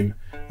team.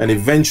 And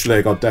eventually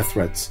I got death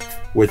threats,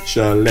 which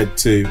led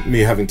to me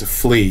having to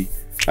flee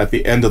at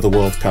the end of the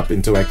World Cup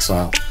into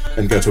exile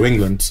and go to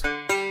England.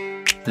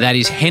 That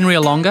is Henry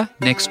Olonga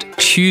next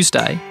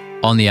Tuesday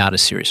on the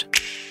Artist Series.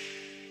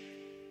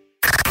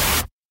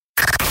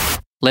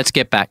 Let's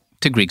get back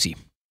to Griggsy.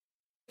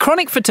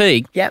 Chronic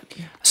fatigue. Yep.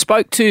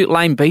 Spoke to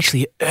Lane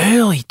Beachley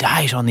early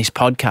days on this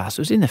podcast. It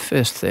was in the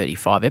first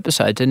 35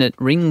 episodes, and it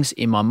rings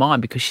in my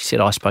mind because she said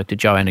I spoke to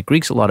Johanna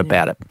Griggs a lot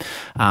about it,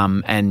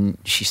 and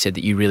she said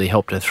that you really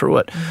helped her through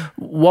it.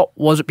 What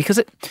was it? Because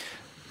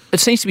it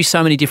seems to be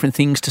so many different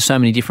things to so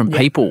many different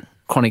people,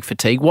 chronic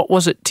fatigue. What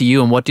was it to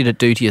you, and what did it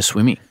do to your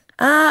swimming?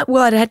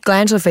 Well, I'd had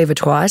glandular fever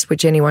twice,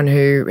 which anyone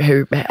who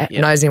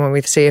knows anyone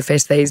with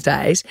CFS these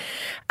days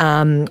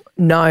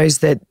knows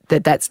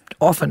that's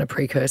often a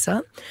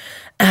precursor.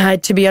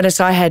 To be honest,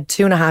 I had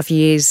 2.5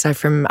 years, so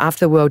from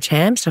after the World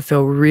Champs, I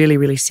felt really,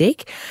 really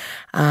sick,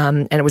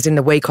 and it was in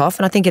the week off,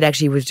 and I think it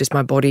actually was just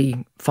my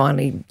body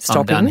finally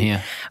stopping. I'm done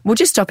here. Well,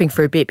 just stopping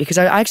for a bit, because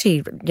I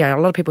actually, a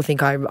lot of people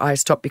think I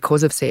stopped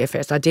because of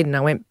CFS. I didn't.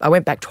 I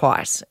went back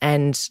twice,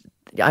 and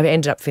I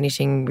ended up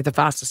finishing with the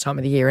fastest time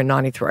of the year in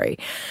 93.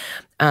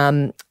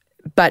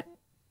 But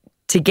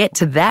to get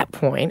to that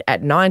point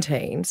at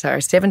 19, so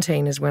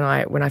 17 is when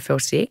I fell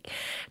sick,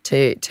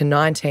 to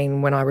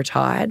 19 when I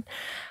retired.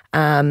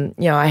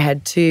 I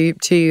had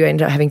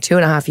ended up having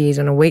 2.5 years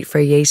on a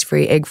wheat-free,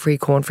 yeast-free, egg-free,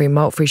 corn-free,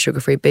 malt-free,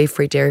 sugar-free,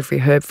 beef-free, dairy-free,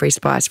 herb-free,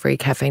 spice-free,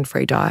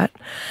 caffeine-free diet.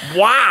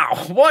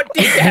 Wow, what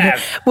did you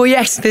have? Well,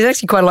 yes, there's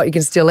actually quite a lot you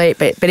can still eat,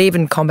 but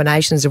even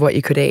combinations of what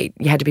you could eat,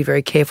 you had to be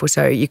very careful,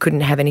 so you couldn't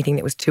have anything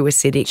that was too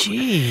acidic.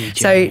 Gee,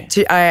 so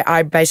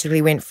I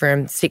basically went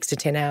from 6 to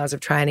 10 hours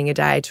of training a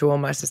day to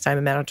almost the same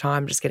amount of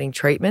time just getting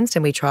treatments,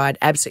 and we tried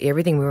absolutely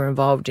everything. We were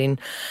involved in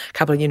a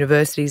couple of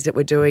universities that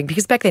were doing,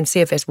 because back then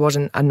CFS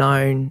wasn't a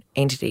known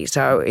entity.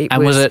 So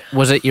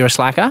was it you're a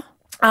slacker?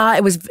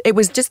 It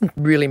was just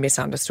really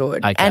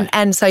misunderstood. Okay.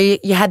 And so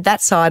you had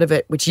that side of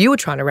it, which you were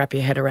trying to wrap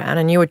your head around,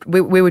 and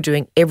we were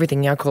doing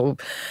everything I call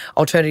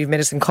alternative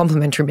medicine,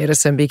 complementary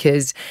medicine,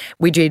 because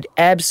we did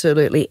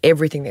absolutely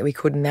everything that we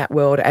could in that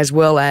world, as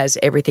well as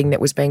everything that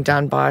was being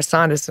done by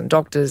scientists and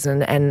doctors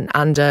and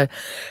under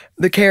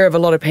the care of a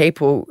lot of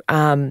people.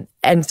 And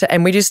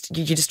you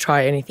just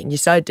try anything. You're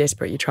so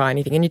desperate, you try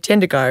anything, and you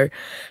tend to go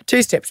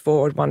 2 steps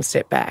forward, 1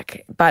 step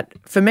back. But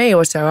for me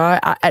also,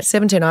 at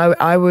 17,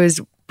 I was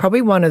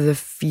probably one of the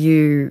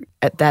few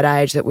at that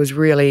age that was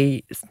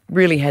really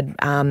had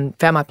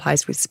found my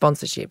place with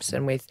sponsorships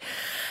and with,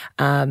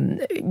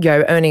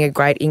 earning a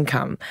great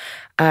income.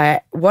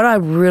 What I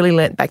really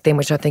learnt back then,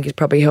 which I think has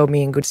probably held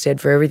me in good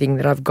stead for everything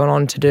that I've gone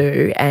on to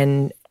do,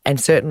 and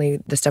certainly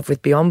the stuff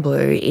with Beyond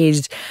Blue,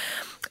 is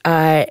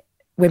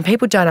when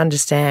people don't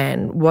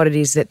understand what it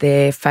is that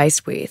they're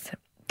faced with,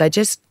 they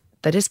just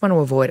want to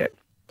avoid it.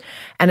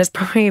 And it's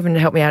probably even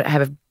helped me out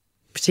have a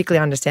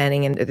particular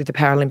understanding in the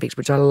Paralympics,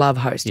 which I love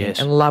hosting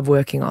and love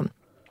working on.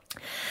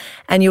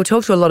 And you'll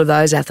talk to a lot of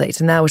those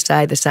athletes and they will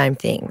say the same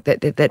thing,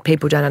 that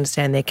people don't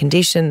understand their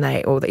condition,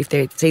 or if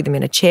they see them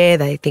in a chair,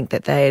 they think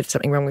that they have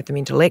something wrong with them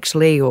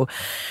intellectually. So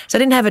I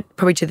didn't have it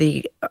probably to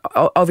the,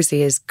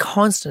 obviously as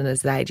constant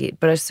as they did,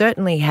 but I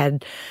certainly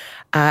had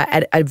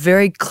a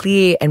very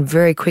clear and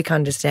very quick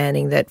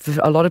understanding that for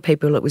a lot of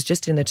people it was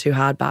just in the too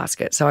hard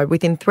basket. So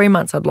within 3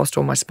 months I'd lost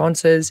all my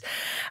sponsors.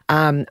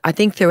 I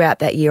think throughout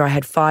that year I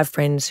had 5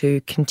 friends who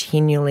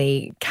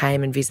continually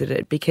came and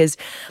visited, because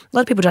a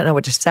lot of people don't know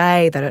what to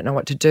say, they don't know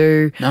what to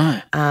do.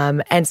 No.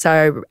 And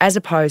so as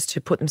opposed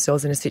to put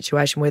themselves in a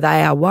situation where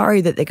they are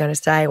worried that they're going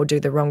to say or do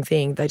the wrong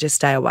thing, they just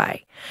stay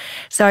away.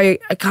 So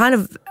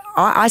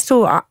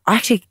I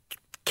actually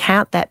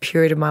count that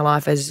period of my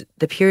life as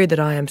the period that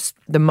I am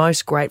the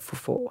most grateful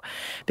for,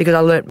 because I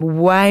learnt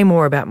way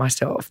more about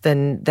myself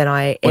than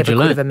I ever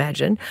could have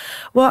imagined.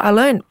 Well, I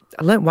learnt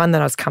one,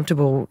 that I was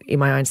comfortable in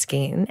my own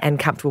skin and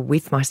comfortable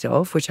with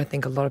myself, which I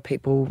think a lot of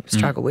people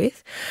struggle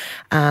with.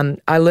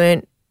 I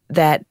learnt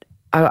that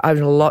I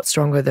was a lot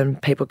stronger than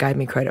people gave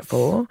me credit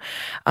for.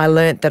 I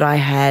learnt that I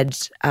had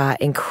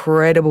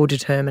incredible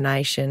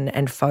determination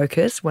and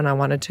focus when I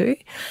wanted to,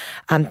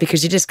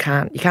 because you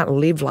can't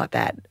live like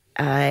that.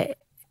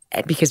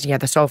 Because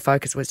the sole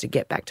focus was to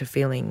get back to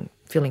feeling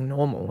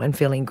normal and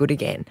feeling good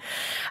again,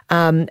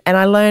 and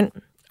I learnt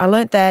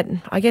that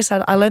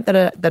I learnt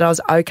that I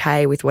was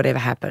okay with whatever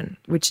happened.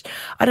 Which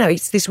I don't know,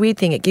 it's this weird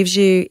thing. It gives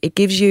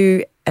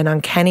you an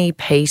uncanny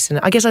peace, and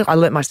I guess I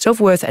learnt my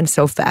self-worth and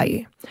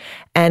self-value,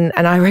 and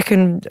I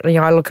reckon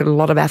I look at a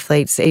lot of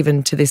athletes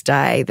even to this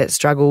day that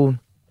struggle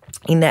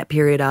in that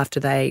period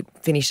after they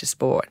finish a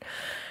sport,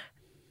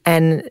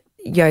 and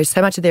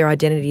so much of their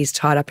identity is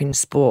tied up in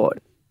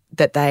sport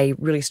that they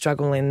really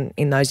struggle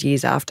in those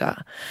years after.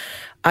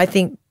 I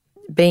think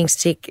being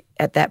sick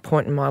at that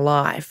point in my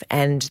life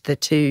and the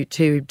two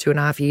and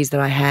a half years that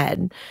I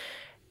had,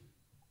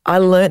 I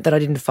learnt that I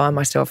didn't define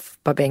myself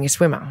by being a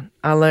swimmer.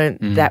 I learnt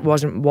that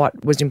wasn't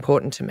what was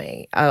important to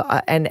me.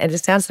 And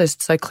it sounds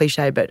so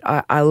cliche, but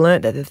I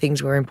learnt that the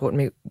things that were important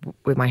to me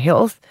with my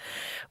health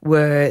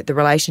were the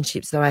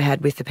relationships that I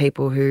had with the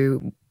people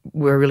who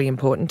were really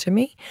important to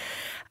me.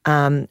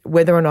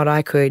 Whether or not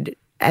I could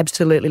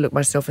absolutely look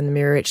myself in the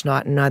mirror each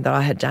night and know that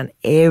I had done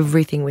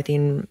everything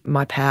within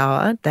my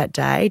power that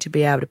day to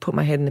be able to put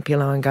my head in the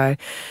pillow and go,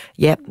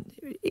 yep,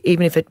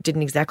 even if it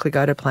didn't exactly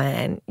go to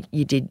plan,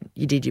 you did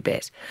your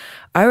best.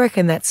 I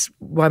reckon that's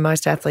why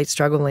most athletes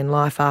struggle in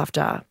life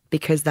after,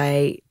 because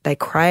they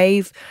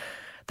crave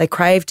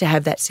to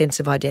have that sense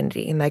of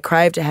identity, and they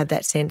crave to have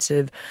that sense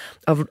of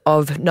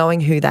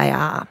knowing who they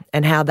are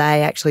and how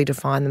they actually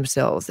define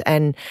themselves.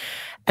 And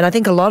I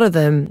think a lot of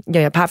them,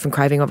 apart from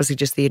craving, obviously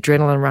just the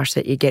adrenaline rush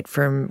that you get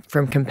from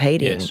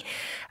competing,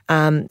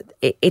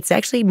 it's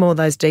actually more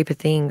those deeper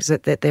things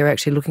that they're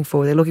actually looking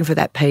for. They're looking for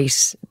that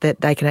peace,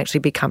 that they can actually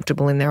be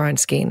comfortable in their own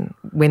skin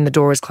when the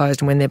door is closed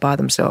and when they're by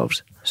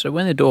themselves. So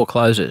when the door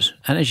closes,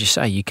 and as you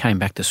say, you came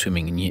back to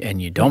swimming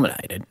and you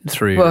dominated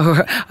through.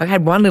 Well, I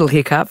had one little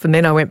hiccup and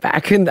then I went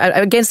back, and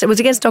it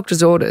was against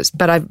doctor's orders,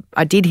 but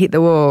I did hit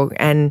the wall,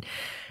 and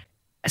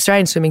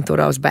Australian Swimming thought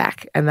I was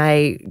back, and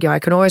I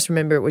can always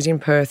remember it was in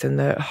Perth, and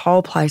the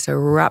whole place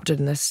erupted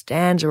and the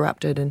stands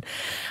erupted, and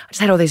I just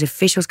had all these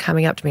officials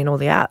coming up to me, and all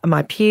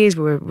my peers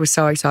were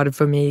so excited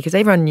for me because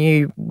everyone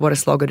knew what a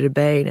slog it had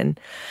been, and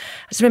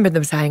I just remember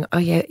them saying, "Oh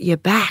yeah, you're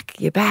back,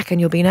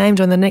 and you'll be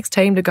named on the next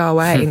team to go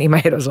away." And in my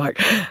head I was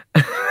like,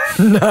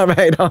 "No,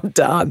 mate, I'm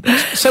done."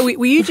 So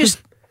were you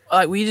just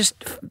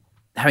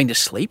having to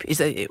sleep?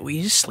 Were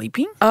you just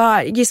sleeping?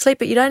 You sleep,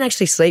 but you don't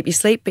actually sleep. You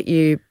sleep, but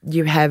you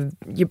have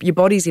your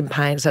body's in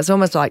pain. So it's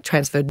almost like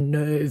transferred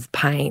nerve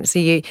pain. So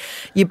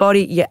your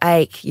body, you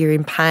ache, you're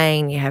in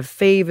pain, you have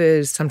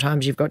fevers.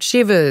 Sometimes you've got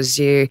shivers.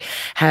 You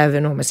have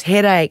enormous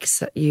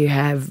headaches. You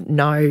have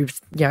no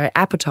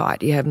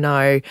appetite. You have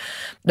no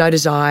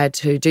desire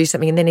to do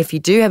something. And then if you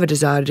do have a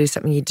desire to do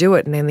something, you do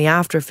it. And then the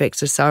after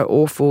effects are so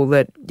awful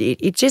that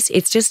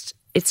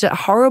it's a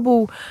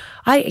horrible.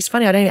 It's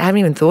funny. I haven't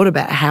even thought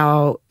about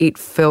how it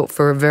felt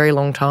for a very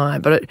long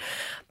time, but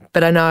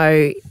I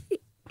know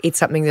it's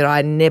something that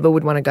I never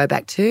would want to go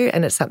back to,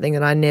 and it's something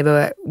that I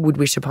never would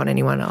wish upon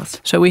anyone else.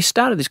 So we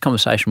started this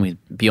conversation with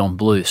Beyond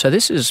Blue. So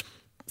this is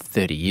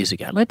 30 years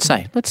ago. Let's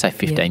say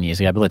 15 years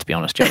ago, but let's be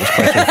honest, Joe, it was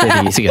closer to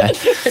 30 years ago.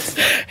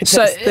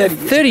 So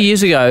 30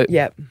 years ago.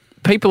 Yep.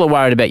 People are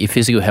worried about your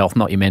physical health,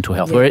 not your mental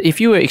health. Yeah. Where if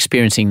you were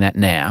experiencing that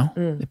now,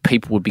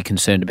 people would be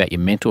concerned about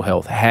your mental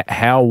health.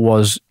 How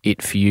was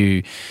it for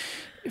you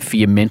for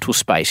your mental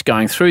space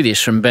going through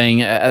this, from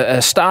being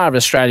a star of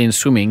Australian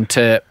swimming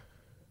to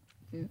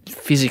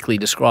physically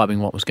describing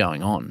what was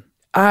going on?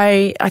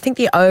 I think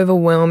the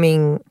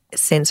overwhelming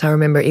sense I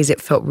remember is it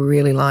felt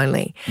really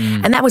lonely.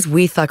 And that was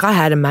with, like, I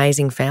had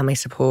amazing family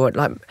support.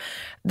 Like,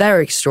 they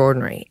were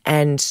extraordinary.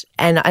 And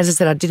as I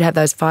said, I did have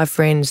those 5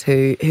 friends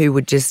who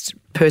would just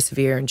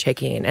persevere and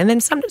check in. And then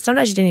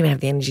sometimes you didn't even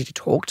have the energy to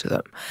talk to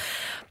them.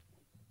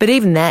 But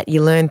even that,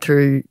 you learn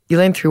through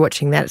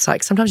watching that. It's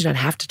like sometimes you don't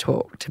have to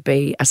talk to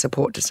be a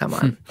support to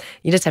someone.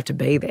 You just have to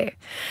be there.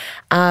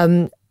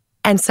 And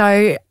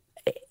so,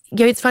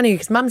 yeah, it's funny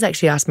because Mum's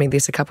actually asked me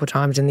this a couple of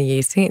times in the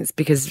years since,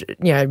 because,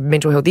 you know,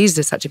 mental health is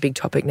just such a big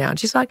topic now. And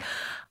she's like,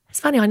 it's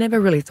funny, I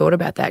never really thought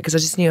about that, because I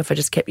just knew if I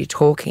just kept you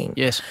talking,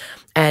 yes,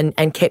 and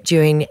kept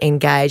you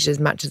engaged as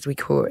much as we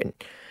could,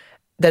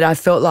 that I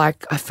felt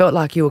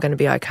like you were going to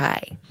be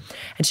okay.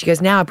 And she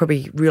goes, now I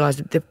probably realise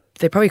that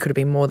there probably could have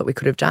been more that we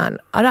could have done.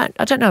 I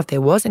don't know if there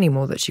was any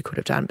more that she could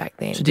have done back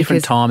then. It's a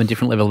different time and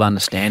different level of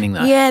understanding,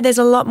 though. Yeah, there's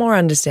a lot more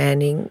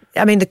understanding.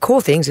 I mean, the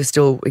core things are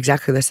still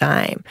exactly the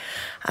same.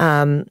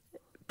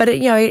 But,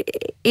 you know,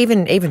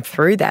 even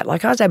through that,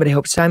 like, I was able to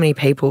help so many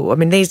people. I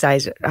mean, these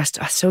days I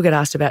still get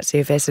asked about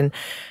CFS, and,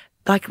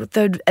 like,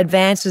 the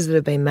advances that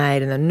have been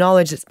made and the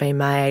knowledge that's been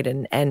made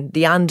and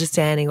the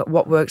understanding of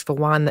what works for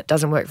one that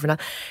doesn't work for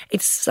another,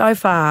 it's so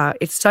far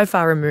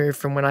removed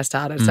from when I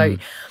started. So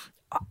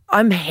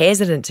I'm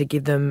hesitant to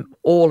give them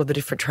all of the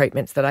different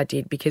treatments that I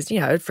did because, you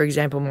know, for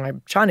example, my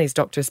Chinese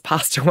doctor's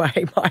passed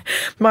away,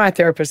 my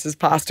therapist has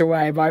passed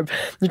away, my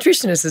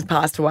nutritionist has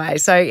passed away.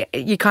 So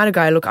you kind of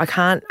go, look, I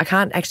can't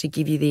actually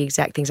give you the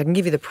exact things. I can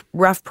give you the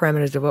rough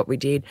parameters of what we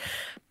did,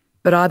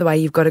 but either way,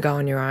 you've got to go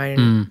on your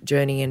own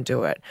journey and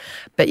do it.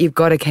 But you've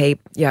got to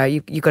keep, you know,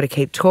 you've got to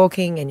keep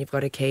talking, and you've got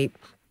to keep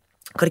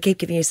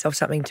giving yourself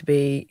something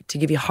to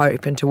give you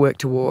hope and to work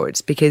towards,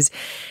 because,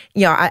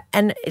 you know,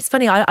 and it's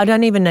funny, I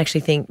don't even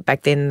actually think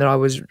back then that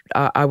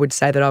I would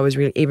say that I was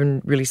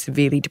really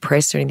severely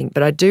depressed or anything,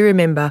 but I do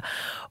remember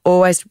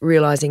always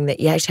realising that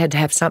you actually had to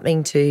have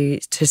something to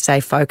stay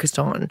focused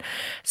on,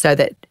 so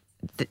that,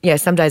 you know,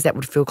 some days that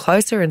would feel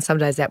closer and some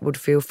days that would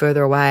feel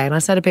further away. And I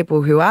say to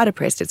people who are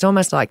depressed, it's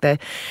almost like the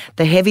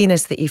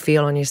heaviness that you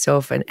feel on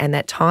yourself and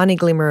that tiny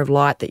glimmer of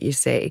light that you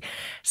see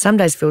some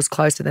days feels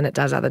closer than it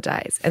does other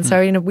days. And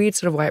so in a weird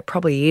sort of way, it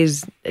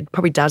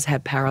probably does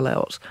have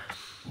parallels.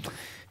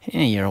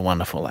 Yeah, you're a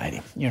wonderful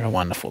lady. You're a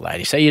wonderful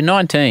lady. So you're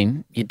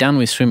 19, you're done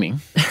with swimming.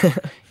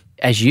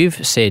 As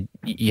you've said,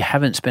 you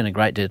haven't spent a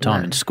great deal of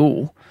time in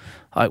school.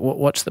 Like,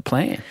 what's the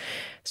plan?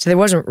 So there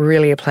wasn't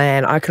really a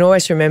plan. I can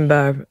always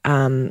remember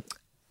when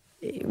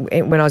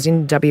I was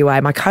in WA,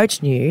 my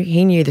coach knew.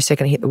 He knew the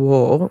second I hit the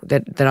wall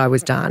that I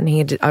was done.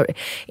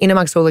 In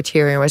amongst all the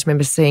cheering, I always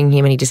remember seeing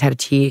him and he just had a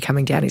tear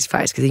coming down his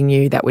face because he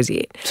knew that was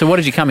it. So what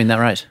did you come in that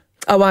race?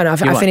 I won. I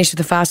finished with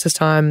the fastest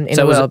time in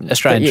the world. So it was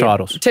Australian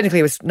titles? Technically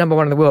it was number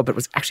 1 in the world, but it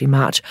was actually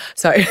March.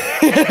 So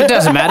it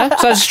doesn't matter.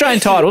 So it's Australian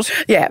titles.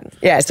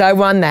 Yeah. So I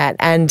won that.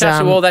 And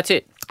that's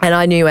it. And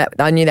I knew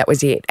that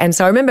was it. And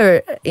so I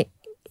remember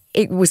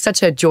it was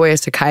such a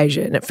joyous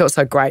occasion. It felt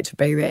so great to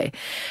be there.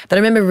 But I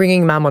remember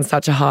ringing Mum on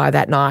such a high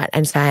that night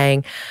and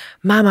saying,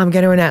 Mum, I'm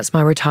going to announce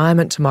my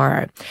retirement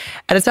tomorrow.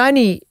 And it's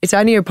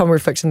only upon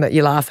reflection that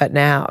you laugh at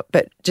now,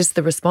 but just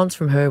the response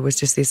from her was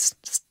just this,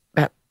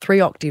 about 3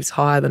 octaves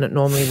higher than it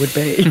normally would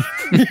be.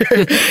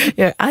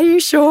 Yeah, are you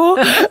sure?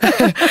 What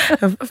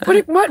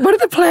are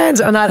the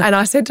plans? And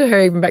I said to her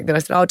even back then, I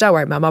said, oh, don't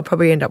worry, Mum, I'll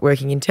probably end up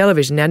working in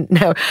television.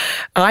 Now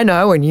I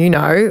know, and you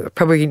know,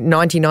 probably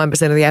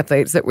 99% of the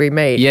athletes that we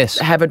meet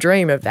have a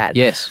dream of that.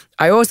 Yes.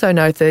 I also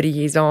know 30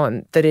 years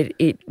on that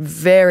it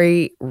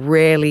very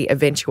rarely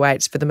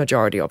eventuates for the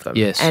majority of them.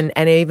 Yes. And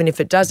even if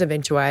it does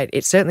eventuate,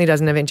 it certainly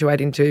doesn't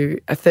eventuate into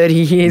a 30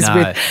 years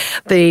with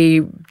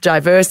the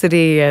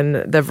diversity and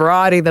the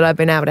variety that I've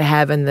been able to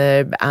have and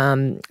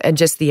and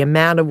just the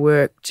amount of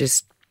work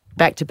just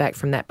back to back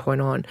from that point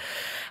on.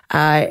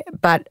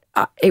 But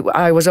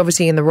I was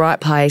obviously in the right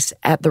place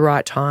at the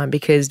right time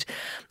because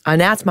I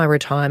announced my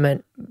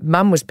retirement.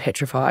 Mum was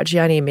petrified. She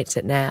only admits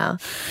it now.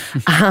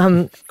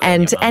 And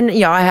you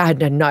know,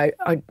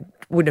 I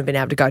wouldn't have been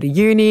able to go to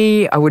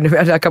uni.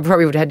 I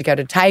probably would have had to go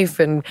to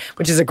TAFE,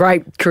 which is a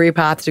great career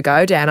path to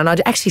go down. And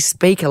I'd actually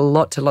speak a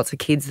lot to lots of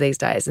kids these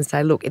days and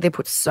say, look, they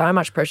put so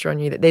much pressure on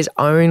you that there's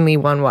only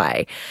one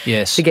way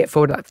to get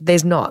forward.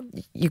 There's not.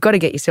 You've got to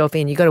get yourself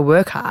in. You've got to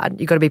work hard.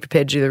 You've got to be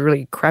prepared to do the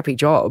really crappy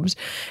jobs.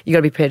 You've got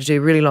to be prepared to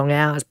do really long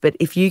hours. But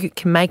if you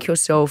can make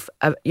yourself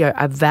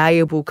a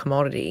valuable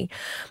commodity,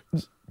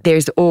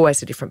 there's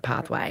always a different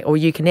pathway, or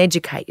you can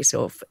educate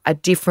yourself a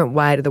different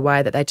way to the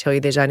way that they tell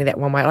you there's only that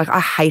one way. Like, I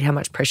hate how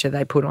much pressure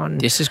they put on.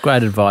 This is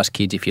great advice,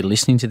 kids. If you're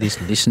listening to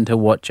this, listen to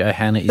what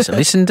Johanna is.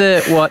 Listen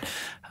to what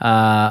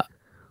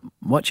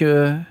do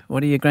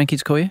your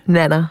grandkids call you?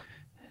 Nana.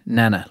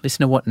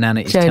 Listen to what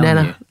Nana is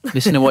telling you.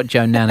 Listen to what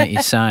Joe Nana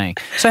is saying.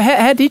 So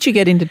how did you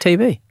get into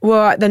TV?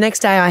 Well, the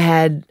next day I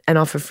had an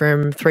offer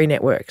from 3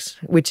 networks,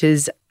 which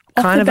is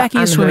kind of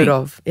unheard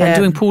of. And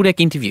doing pool deck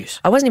interviews.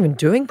 I wasn't even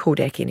doing pool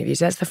deck interviews.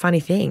 That's the funny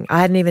thing.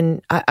 I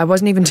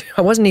wasn't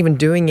even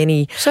doing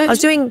any. So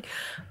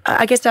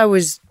I guess I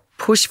was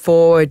pushed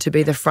forward to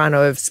be the front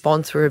of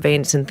sponsor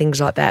events and things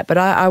like that. But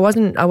I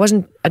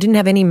didn't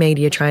have any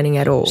media training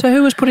at all. So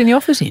who was putting the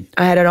offers in?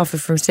 I had an offer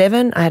from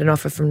 7, I had an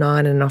offer from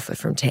 9 and an offer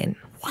from 10.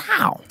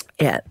 Wow.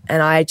 Yeah,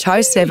 and I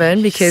chose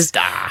 7 because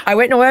I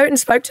went and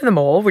spoke to them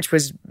all, which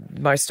was the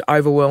most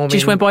overwhelming.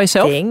 Just went by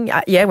yourself?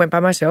 Yeah, went by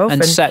myself.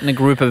 And sat in a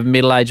group of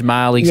middle-aged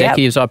male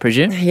executives, I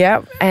presume?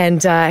 Yep,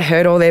 and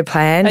heard all their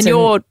plans. And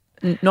you're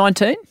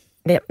 19?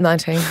 Yep,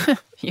 19.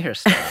 You're a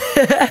star.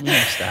 You're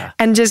a star.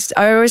 And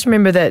I always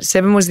remember that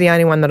 7 was the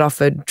only one that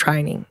offered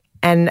training.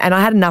 And I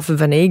had enough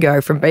of an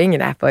ego from being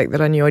an athlete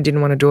that I knew I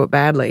didn't want to do it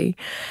badly.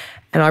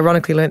 And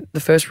ironically learnt the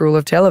first rule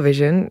of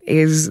television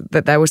is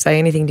that they will say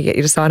anything to get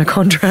you to sign a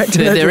contract.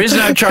 There is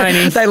no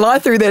training. They lie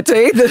through their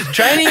teeth.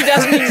 Training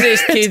doesn't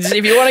exist, kids.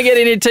 If you want to get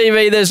into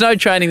TV, there's no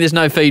training, there's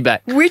no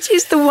feedback. Which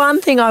is the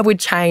one thing I would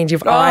change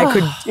if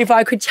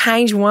I could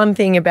change one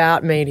thing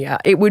about media.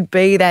 It would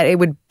be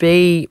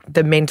the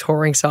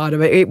mentoring side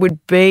of it. It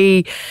would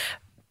be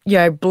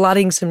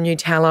blooding some new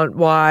talent.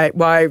 Why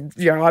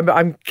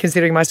I'm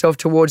considering myself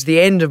towards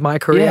the end of my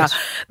career. Yes.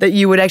 That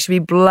you would actually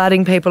be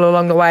blooding people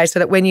along the way, so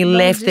that when you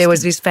left, there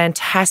was this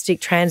fantastic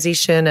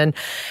transition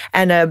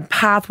and a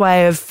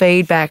pathway of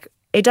feedback.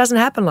 It doesn't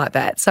happen like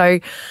that. So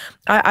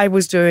I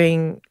was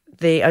doing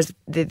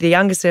the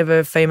youngest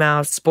ever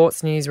female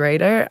sports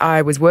newsreader.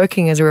 I was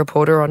working as a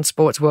reporter on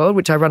Sports World,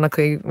 which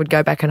ironically would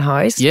go back and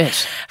host.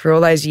 Yes. For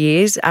all those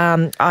years.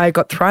 I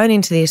got thrown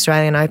into the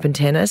Australian Open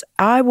tennis.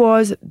 I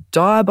was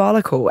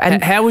diabolical.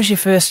 And how was your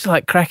first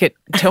crack at?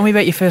 Tell me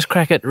about your first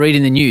crack at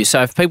reading the news.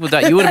 So if people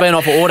don't, you would have been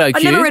off of auto cue.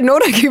 I've never read an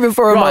auto cue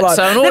before in my life.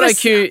 So an auto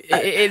cue,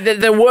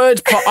 the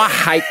words. I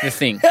hate the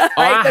thing.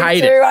 I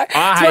hate it.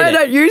 That's why I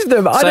don't use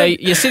them.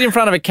 You sit in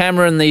front of a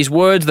camera and these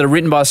words that are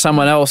written by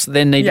someone else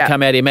then need to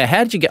come out of your mouth.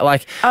 How did you get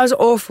I was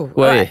awful.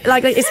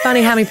 It's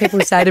funny how many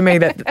people say to me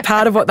that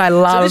part of what they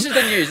love. So this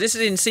is the news. This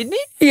is in Sydney?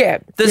 Yeah.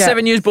 The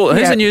 7 News Bulletin.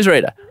 Who's the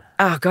newsreader?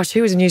 Oh, gosh,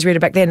 who was a newsreader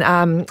back then?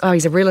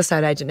 He's a real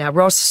estate agent now,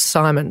 Ross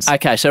Simons.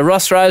 Okay, so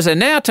Ross Rose, and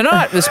now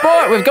tonight, the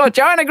sport, we've got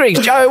Johanna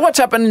Griggs. Joe, what's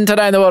happening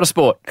today in the world of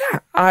sport?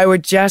 I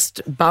would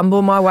just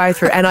bumble my way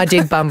through, and I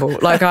did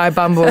bumble. I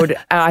bumbled,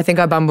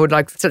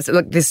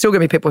 there's still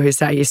going to be people who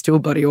say you're still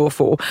bloody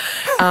awful.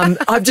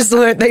 I've just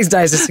learnt these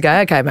days just to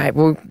go, okay, mate,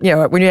 well,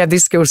 when you have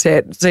this skill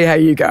set, see how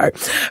you go.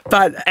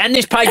 And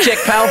this paycheck,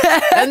 pal,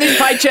 and this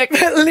paycheck.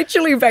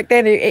 Literally back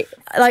then,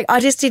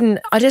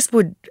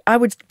 I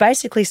would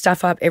basically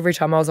stuff up every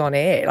time I was on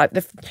air. Like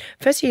the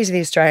first years of the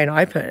Australian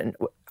Open,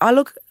 I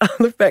look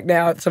back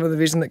now at some of the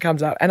vision that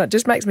comes up and it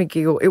just makes me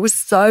giggle. It was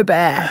so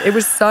bad.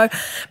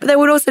 But they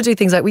would also do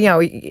things like,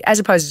 as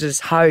opposed to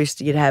just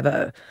host, you'd have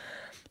a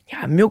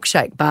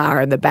milkshake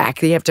bar in the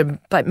back. You have to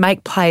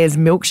make players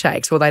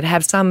milkshakes, or they'd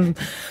have some,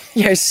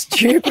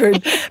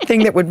 stupid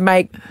thing that would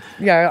make,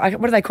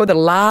 what do they call the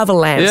lava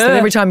lamps? Yeah. And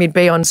every time you'd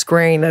be on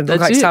screen, it'd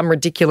look like some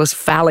ridiculous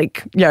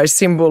phallic,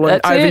 symbol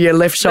over your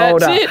left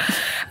shoulder. That's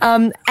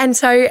it. And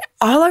so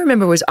all I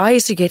remember was I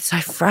used to get so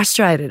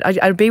frustrated.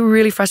 I'd be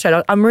really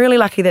frustrated. I'm really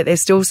lucky that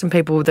there's still some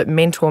people that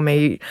mentor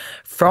me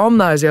from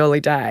those early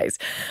days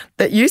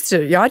that used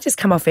to, I'd just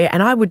come off air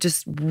and I would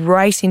just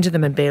race into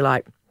them and be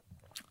like,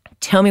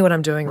 tell me what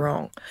I'm doing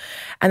wrong.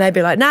 And they'd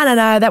be like, no,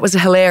 that was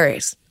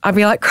hilarious. I'd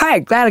be like,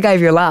 Craig, glad I gave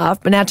you a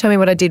laugh, but now tell me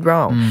what I did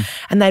wrong.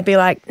 And they'd be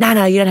like,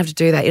 no, you don't have to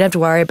do that. You don't have to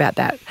worry about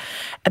that.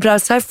 But I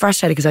was so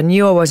frustrated because I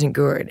knew I wasn't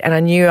good and I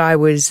knew I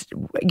was,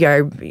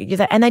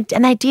 and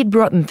they did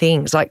rotten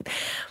things. Like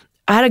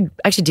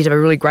actually did have a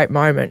really great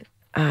moment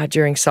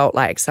during Salt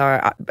Lake. So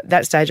at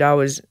that stage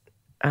I'd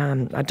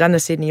done the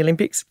Sydney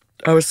Olympics.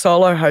 I was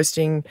solo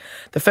hosting,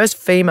 the first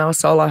female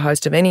solo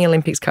host of any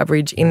Olympics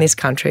coverage in this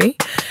country.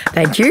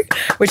 Thank you.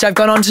 Which I've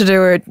gone on to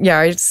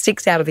do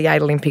 6 out of the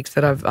 8 Olympics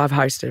that I've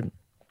hosted.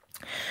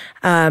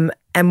 And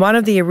one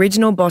of the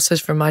original bosses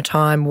from my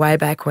time way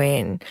back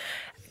when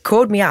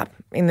called me up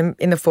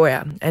in the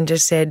foyer and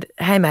just said,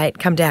 hey, mate,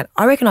 come down.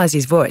 I recognise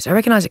his voice. I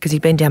recognise it because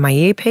he'd been down my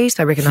earpiece.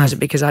 I recognise it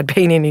because I'd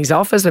been in his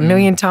office a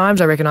million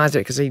times. I recognise it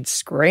because he'd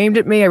screamed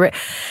at me.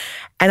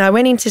 And I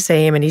went in to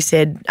see him and he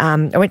said, I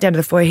went down to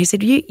the foyer. He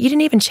said, you didn't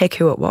even check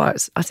who it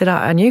was. I said,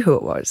 I knew who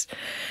it was.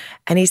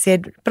 And he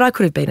said, but I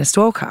could have been a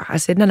stalker. I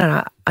said,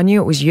 no, I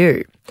knew it was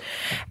you.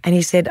 And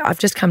he said, I've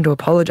just come to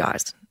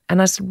apologise.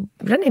 And I said,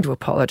 you don't need to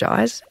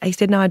apologise. He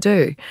said, no, I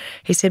do.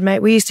 He said,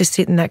 mate, we used to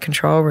sit in that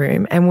control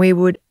room and we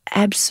would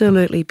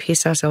absolutely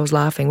piss ourselves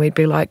laughing. We'd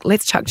be like,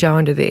 let's chuck Jo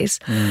into this.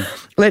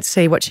 Let's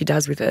see what she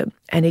does with it.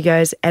 And he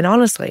goes, and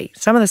honestly,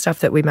 some of the stuff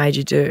that we made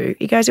you do,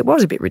 he goes, it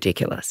was a bit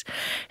ridiculous.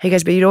 He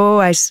goes, but you'd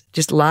always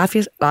just laugh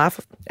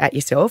at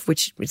yourself,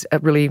 which is a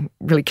really,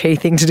 really key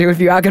thing to do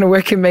if you are going to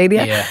work in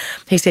media. Yeah.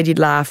 He said you'd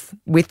laugh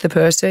with the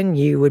person,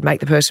 you would make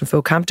the person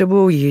feel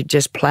comfortable, you'd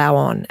just plough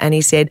on. And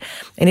he said,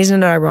 and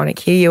isn't it ironic,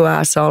 here you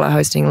are solo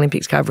hosting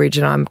Olympics coverage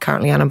and I'm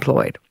currently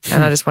unemployed.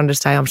 And I just wanted to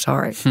say I'm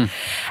sorry.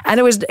 And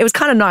it was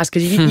kind of nice nice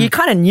because you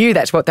kind of knew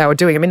that's what they were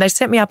doing. I mean, they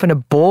sent me up in a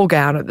ball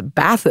gown at the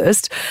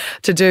Bathurst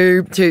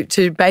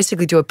to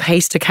basically do a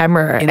piece to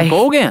camera. In a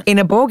ball gown? In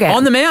a ball gown.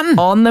 On the mountain?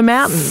 On the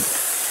mountain.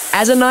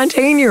 As a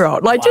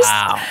 19-year-old.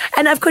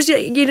 And of course,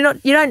 you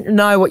don't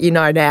know what you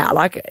know now.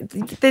 Like,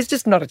 there's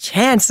just not a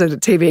chance that a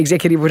TV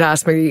executive would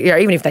ask me,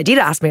 even if they did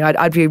ask me,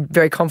 I'd be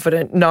very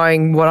confident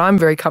knowing what I'm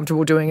very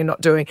comfortable doing and not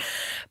doing.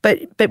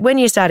 But when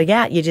you're starting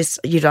out,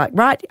 you're like,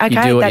 right,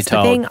 okay, that's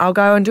the thing, I'll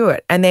go and do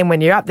it. And then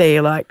when you're up there,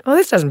 you're like, oh,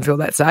 this doesn't feel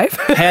that safe.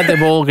 How'd the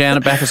ball gown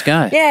at Bathurst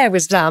go? Yeah, it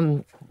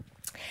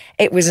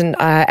was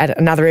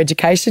another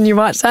education, you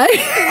might say.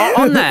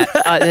 On that,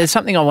 there's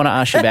something I want to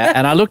ask you about,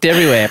 and I looked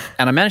everywhere,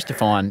 and I managed to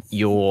find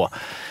your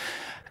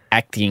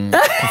acting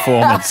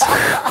performance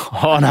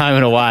on Home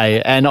and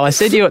Away. And I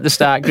said to you at the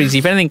start, Griggs,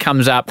 if anything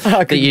comes up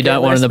that you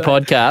don't want in the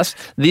podcast,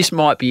 this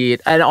might be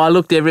it. And I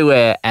looked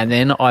everywhere, and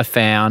then I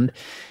found,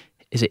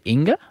 is it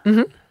Inga?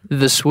 Mm-hmm.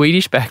 The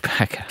Swedish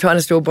backpacker. Trying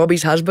to steal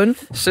Bobby's husband.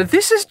 So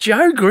this is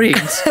Joe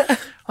Griggs.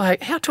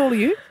 Like, how tall are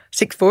you?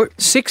 6 foot.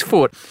 6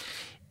 foot.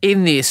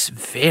 In this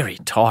very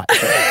tight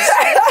dress,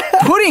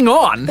 putting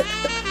on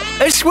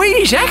a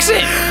Swedish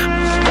accent.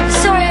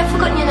 Sorry, I've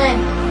forgotten your name.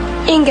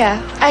 Inga.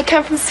 I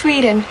come from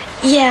Sweden.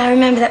 Yeah, I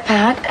remember that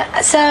part.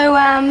 So,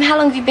 how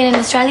long have you been in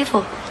Australia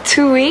for?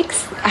 2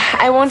 weeks.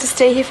 I want to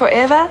stay here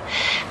forever.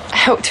 I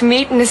hope to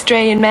meet an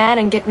Australian man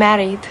and get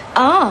married.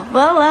 Oh,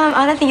 well,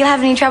 I don't think you'll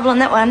have any trouble on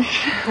that one.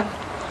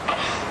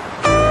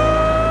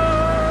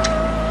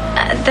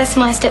 That's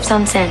my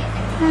stepson, Sam.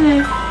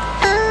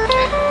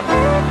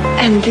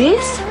 And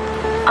this?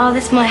 Oh,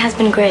 that's my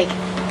husband, Greg.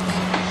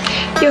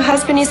 Your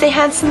husband is a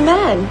handsome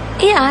man.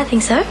 Yeah, I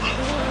think so.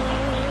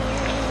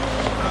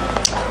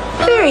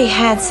 Very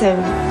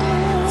handsome.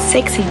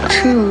 Sexy,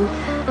 too.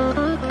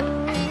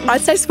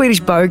 I'd say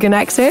Swedish bogan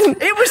accent.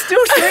 It was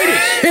still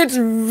Swedish. It's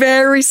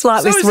very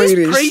slightly Swedish. So is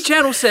this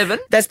pre-Channel 7?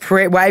 That's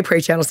way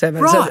pre-Channel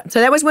 7. Right. So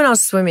that was when I was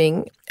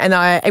swimming, and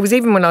it was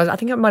even when I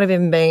think it might have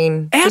even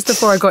been just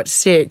before I got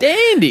sick.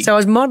 Dandy. So I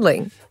was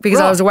modelling because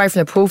I was away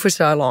from the pool for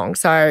so long.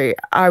 So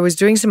I was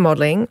doing some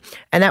modelling,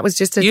 and that was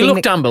just a thing. You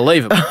looked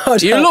unbelievable.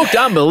 You looked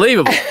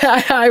unbelievable.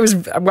 I was,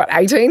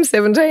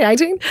 17,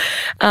 18?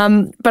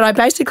 But I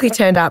basically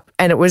turned up,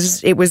 and it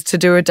was to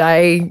do a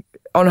day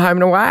on Home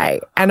and Away.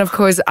 And of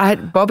course,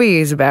 Bobby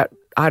is about,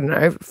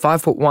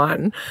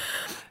 5'1".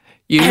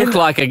 You look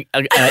like an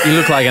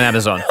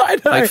Amazon. I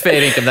know. Like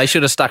fair income. They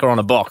should have stuck her on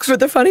a box.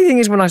 But the funny thing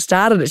is, when I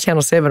started at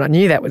Channel 7, I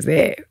knew that was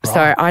there. Right.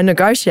 So I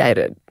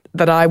negotiated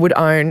that I would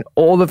own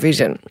all the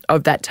vision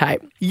of that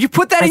tape. You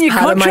put that in your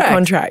contract? Of my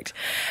contract.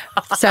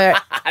 So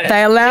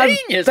they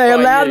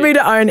allowed me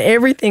to own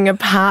everything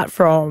apart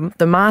from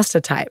the master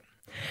tape.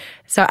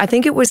 So I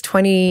think it was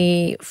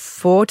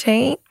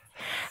 2014.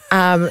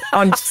 On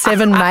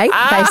 7 Mate,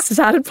 they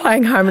started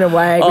playing Home and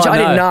Away, which I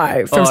didn't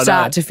know from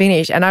start to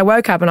finish. And I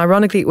woke up, and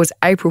ironically, it was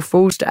April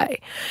Fool's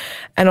Day.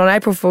 And on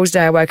April Fool's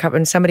Day, I woke up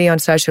and somebody on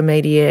social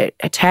media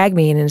tagged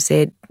me in and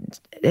said,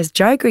 there's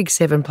Joe Griggs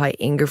 7 play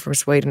Inga from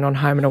Sweden on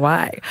Home and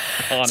Away.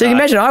 So you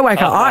imagine I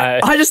wake up,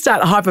 I just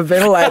start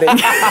hyperventilating.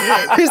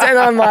 And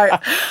I'm like,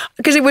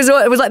 because it was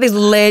like this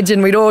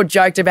legend. We'd all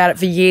joked about it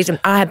for years. And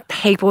I had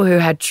people who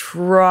had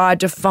tried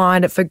to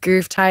find it for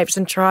goof tapes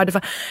and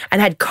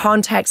had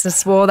contacts and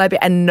swore they'd be,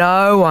 and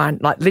no one,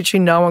 like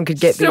literally no one could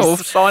get this. Still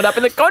signed up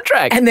in the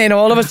contract. And then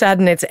all of a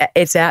sudden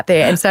it's out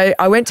there. And so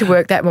I went to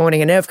work that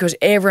morning, and of course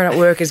everyone at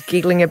work is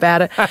giggling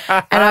about it.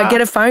 And I get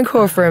a phone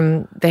call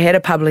from the head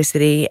of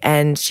publicity,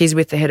 and she's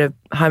with the head of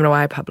Home and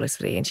Away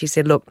publicity, and she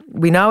said, look,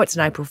 we know it's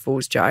an April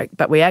Fool's joke,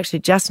 but we actually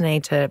just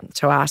need to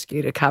ask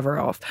you to cover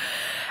off.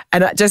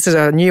 And just as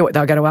I knew what they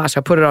were going to ask,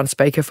 I put it on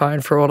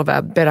speakerphone for all of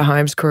our Better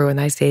Homes crew, and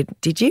they said,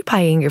 did you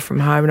play Inga from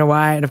Home and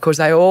Away? And of course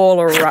they all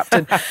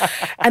erupted.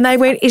 And they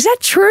went, is that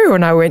true?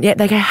 And I went, yeah.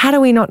 They go, how do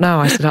we not know?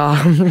 I said,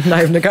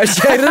 they've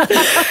negotiated.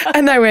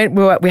 And they went,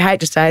 well, we hate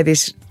to say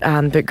this,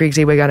 but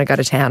Griggsy, we're going to go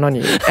to town on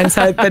you. And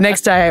so the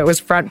next day it was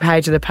front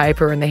page of the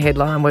paper, and the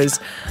headline was,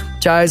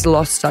 Joe's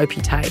lost soapy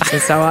tapes.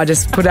 And so I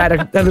just put out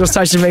a little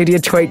social media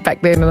tweet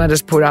back then, and I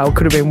just put, it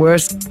could have been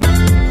worse.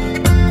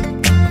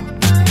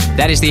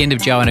 That is the end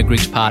of Johanna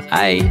Griggs Part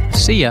A.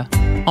 See ya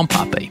on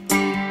Part B.